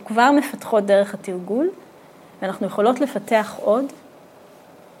 כן? אנחנו כבר מפתחות דרך התרגול, ואנחנו יכולות לפתח עוד,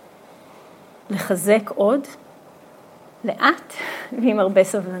 לחזק עוד, לאט ועם הרבה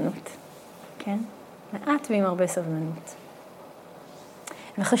סבלנות, כן? לאט ועם הרבה סבלנות.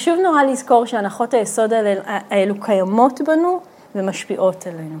 וחשוב נורא לזכור שהנחות היסוד האלו קיימות בנו ומשפיעות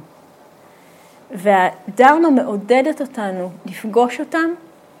עלינו. והדרמה מעודדת אותנו לפגוש אותם,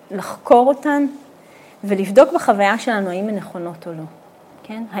 לחקור אותן, ולבדוק בחוויה שלנו האם הן נכונות או לא.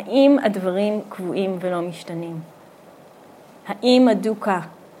 כן? האם הדברים קבועים ולא משתנים? האם הדוקה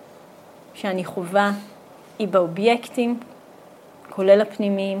שאני חווה היא באובייקטים, כולל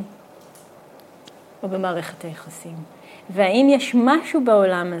הפנימיים, או במערכת היחסים? והאם יש משהו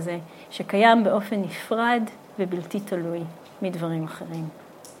בעולם הזה שקיים באופן נפרד ובלתי תלוי מדברים אחרים?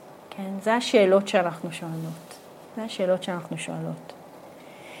 כן? זה השאלות שאנחנו שואלות. זה השאלות שאנחנו שואלות.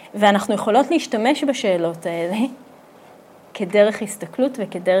 ואנחנו יכולות להשתמש בשאלות האלה כדרך הסתכלות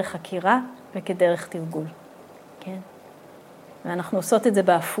וכדרך חקירה וכדרך תרגול. כן? ואנחנו עושות את זה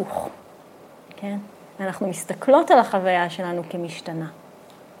בהפוך. כן? ואנחנו מסתכלות על החוויה שלנו כמשתנה.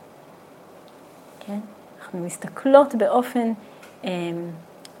 כן? אנחנו מסתכלות באופן,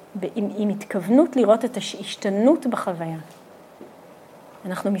 עם התכוונות לראות את ההשתנות בחוויה.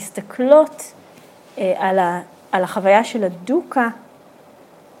 אנחנו מסתכלות על החוויה של הדוקה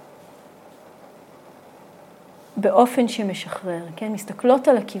באופן שמשחרר, כן? מסתכלות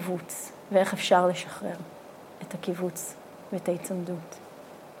על הקיבוץ ואיך אפשר לשחרר את הקיבוץ ואת ההצמדות.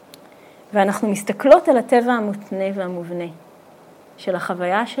 ואנחנו מסתכלות על הטבע המותנה והמובנה של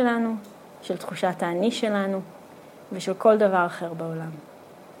החוויה שלנו, של תחושת האני שלנו ושל כל דבר אחר בעולם.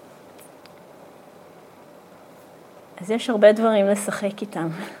 אז יש הרבה דברים לשחק איתם.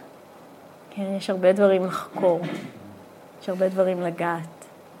 כן, יש הרבה דברים לחקור. יש הרבה דברים לגעת.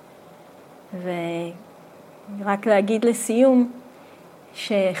 ורק להגיד לסיום,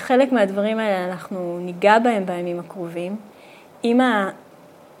 שחלק מהדברים האלה אנחנו ניגע בהם בימים הקרובים, עם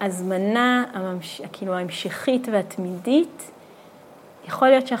ההזמנה כאילו ההמשכית והתמידית, יכול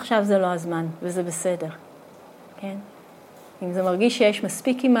להיות שעכשיו זה לא הזמן, וזה בסדר. כן? אם זה מרגיש שיש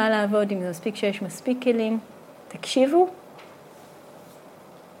מספיק עם מה לעבוד, אם זה מספיק שיש מספיק כלים, תקשיבו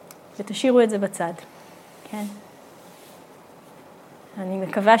ותשאירו את זה בצד. כן? אני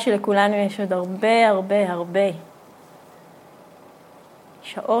מקווה שלכולנו יש עוד הרבה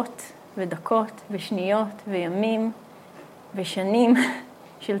שעות ודקות ושניות וימים ושנים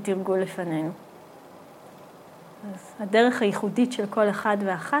של תרגול לפנינו. אז הדרך הייחודית של כל אחד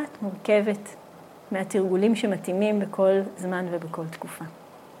ואחת מורכבת מהתרגולים שמתאימים בכל זמן ובכל תקופה.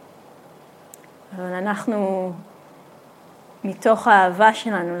 אבל אנחנו, מתוך האהבה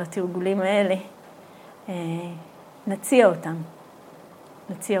שלנו לתרגולים האלה, נציע אותם.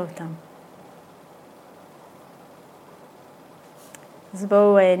 אז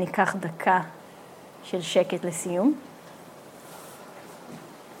בואו ניקח דקה של שקט לסיום.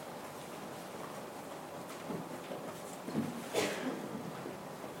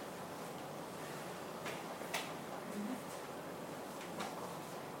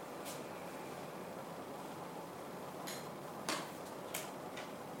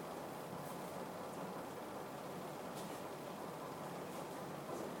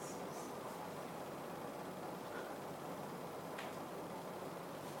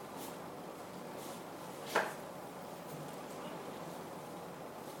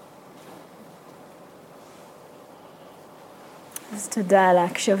 אז תודה על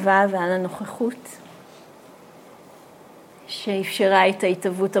ההקשבה ועל הנוכחות שאפשרה את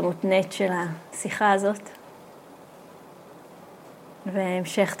ההתהוות המותנית של השיחה הזאת.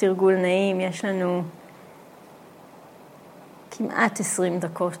 והמשך תרגול נעים, יש לנו כמעט 20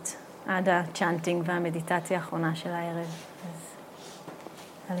 דקות עד הצ'אנטינג והמדיטציה האחרונה של הערב. אז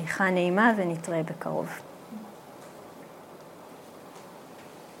הליכה נעימה ונתראה בקרוב.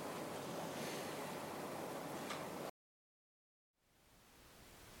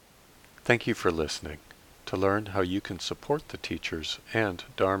 Thank you for listening. To learn how you can support the teachers and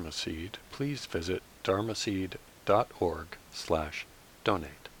Dharma Seed, please visit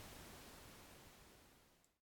dharmaseed.org/donate.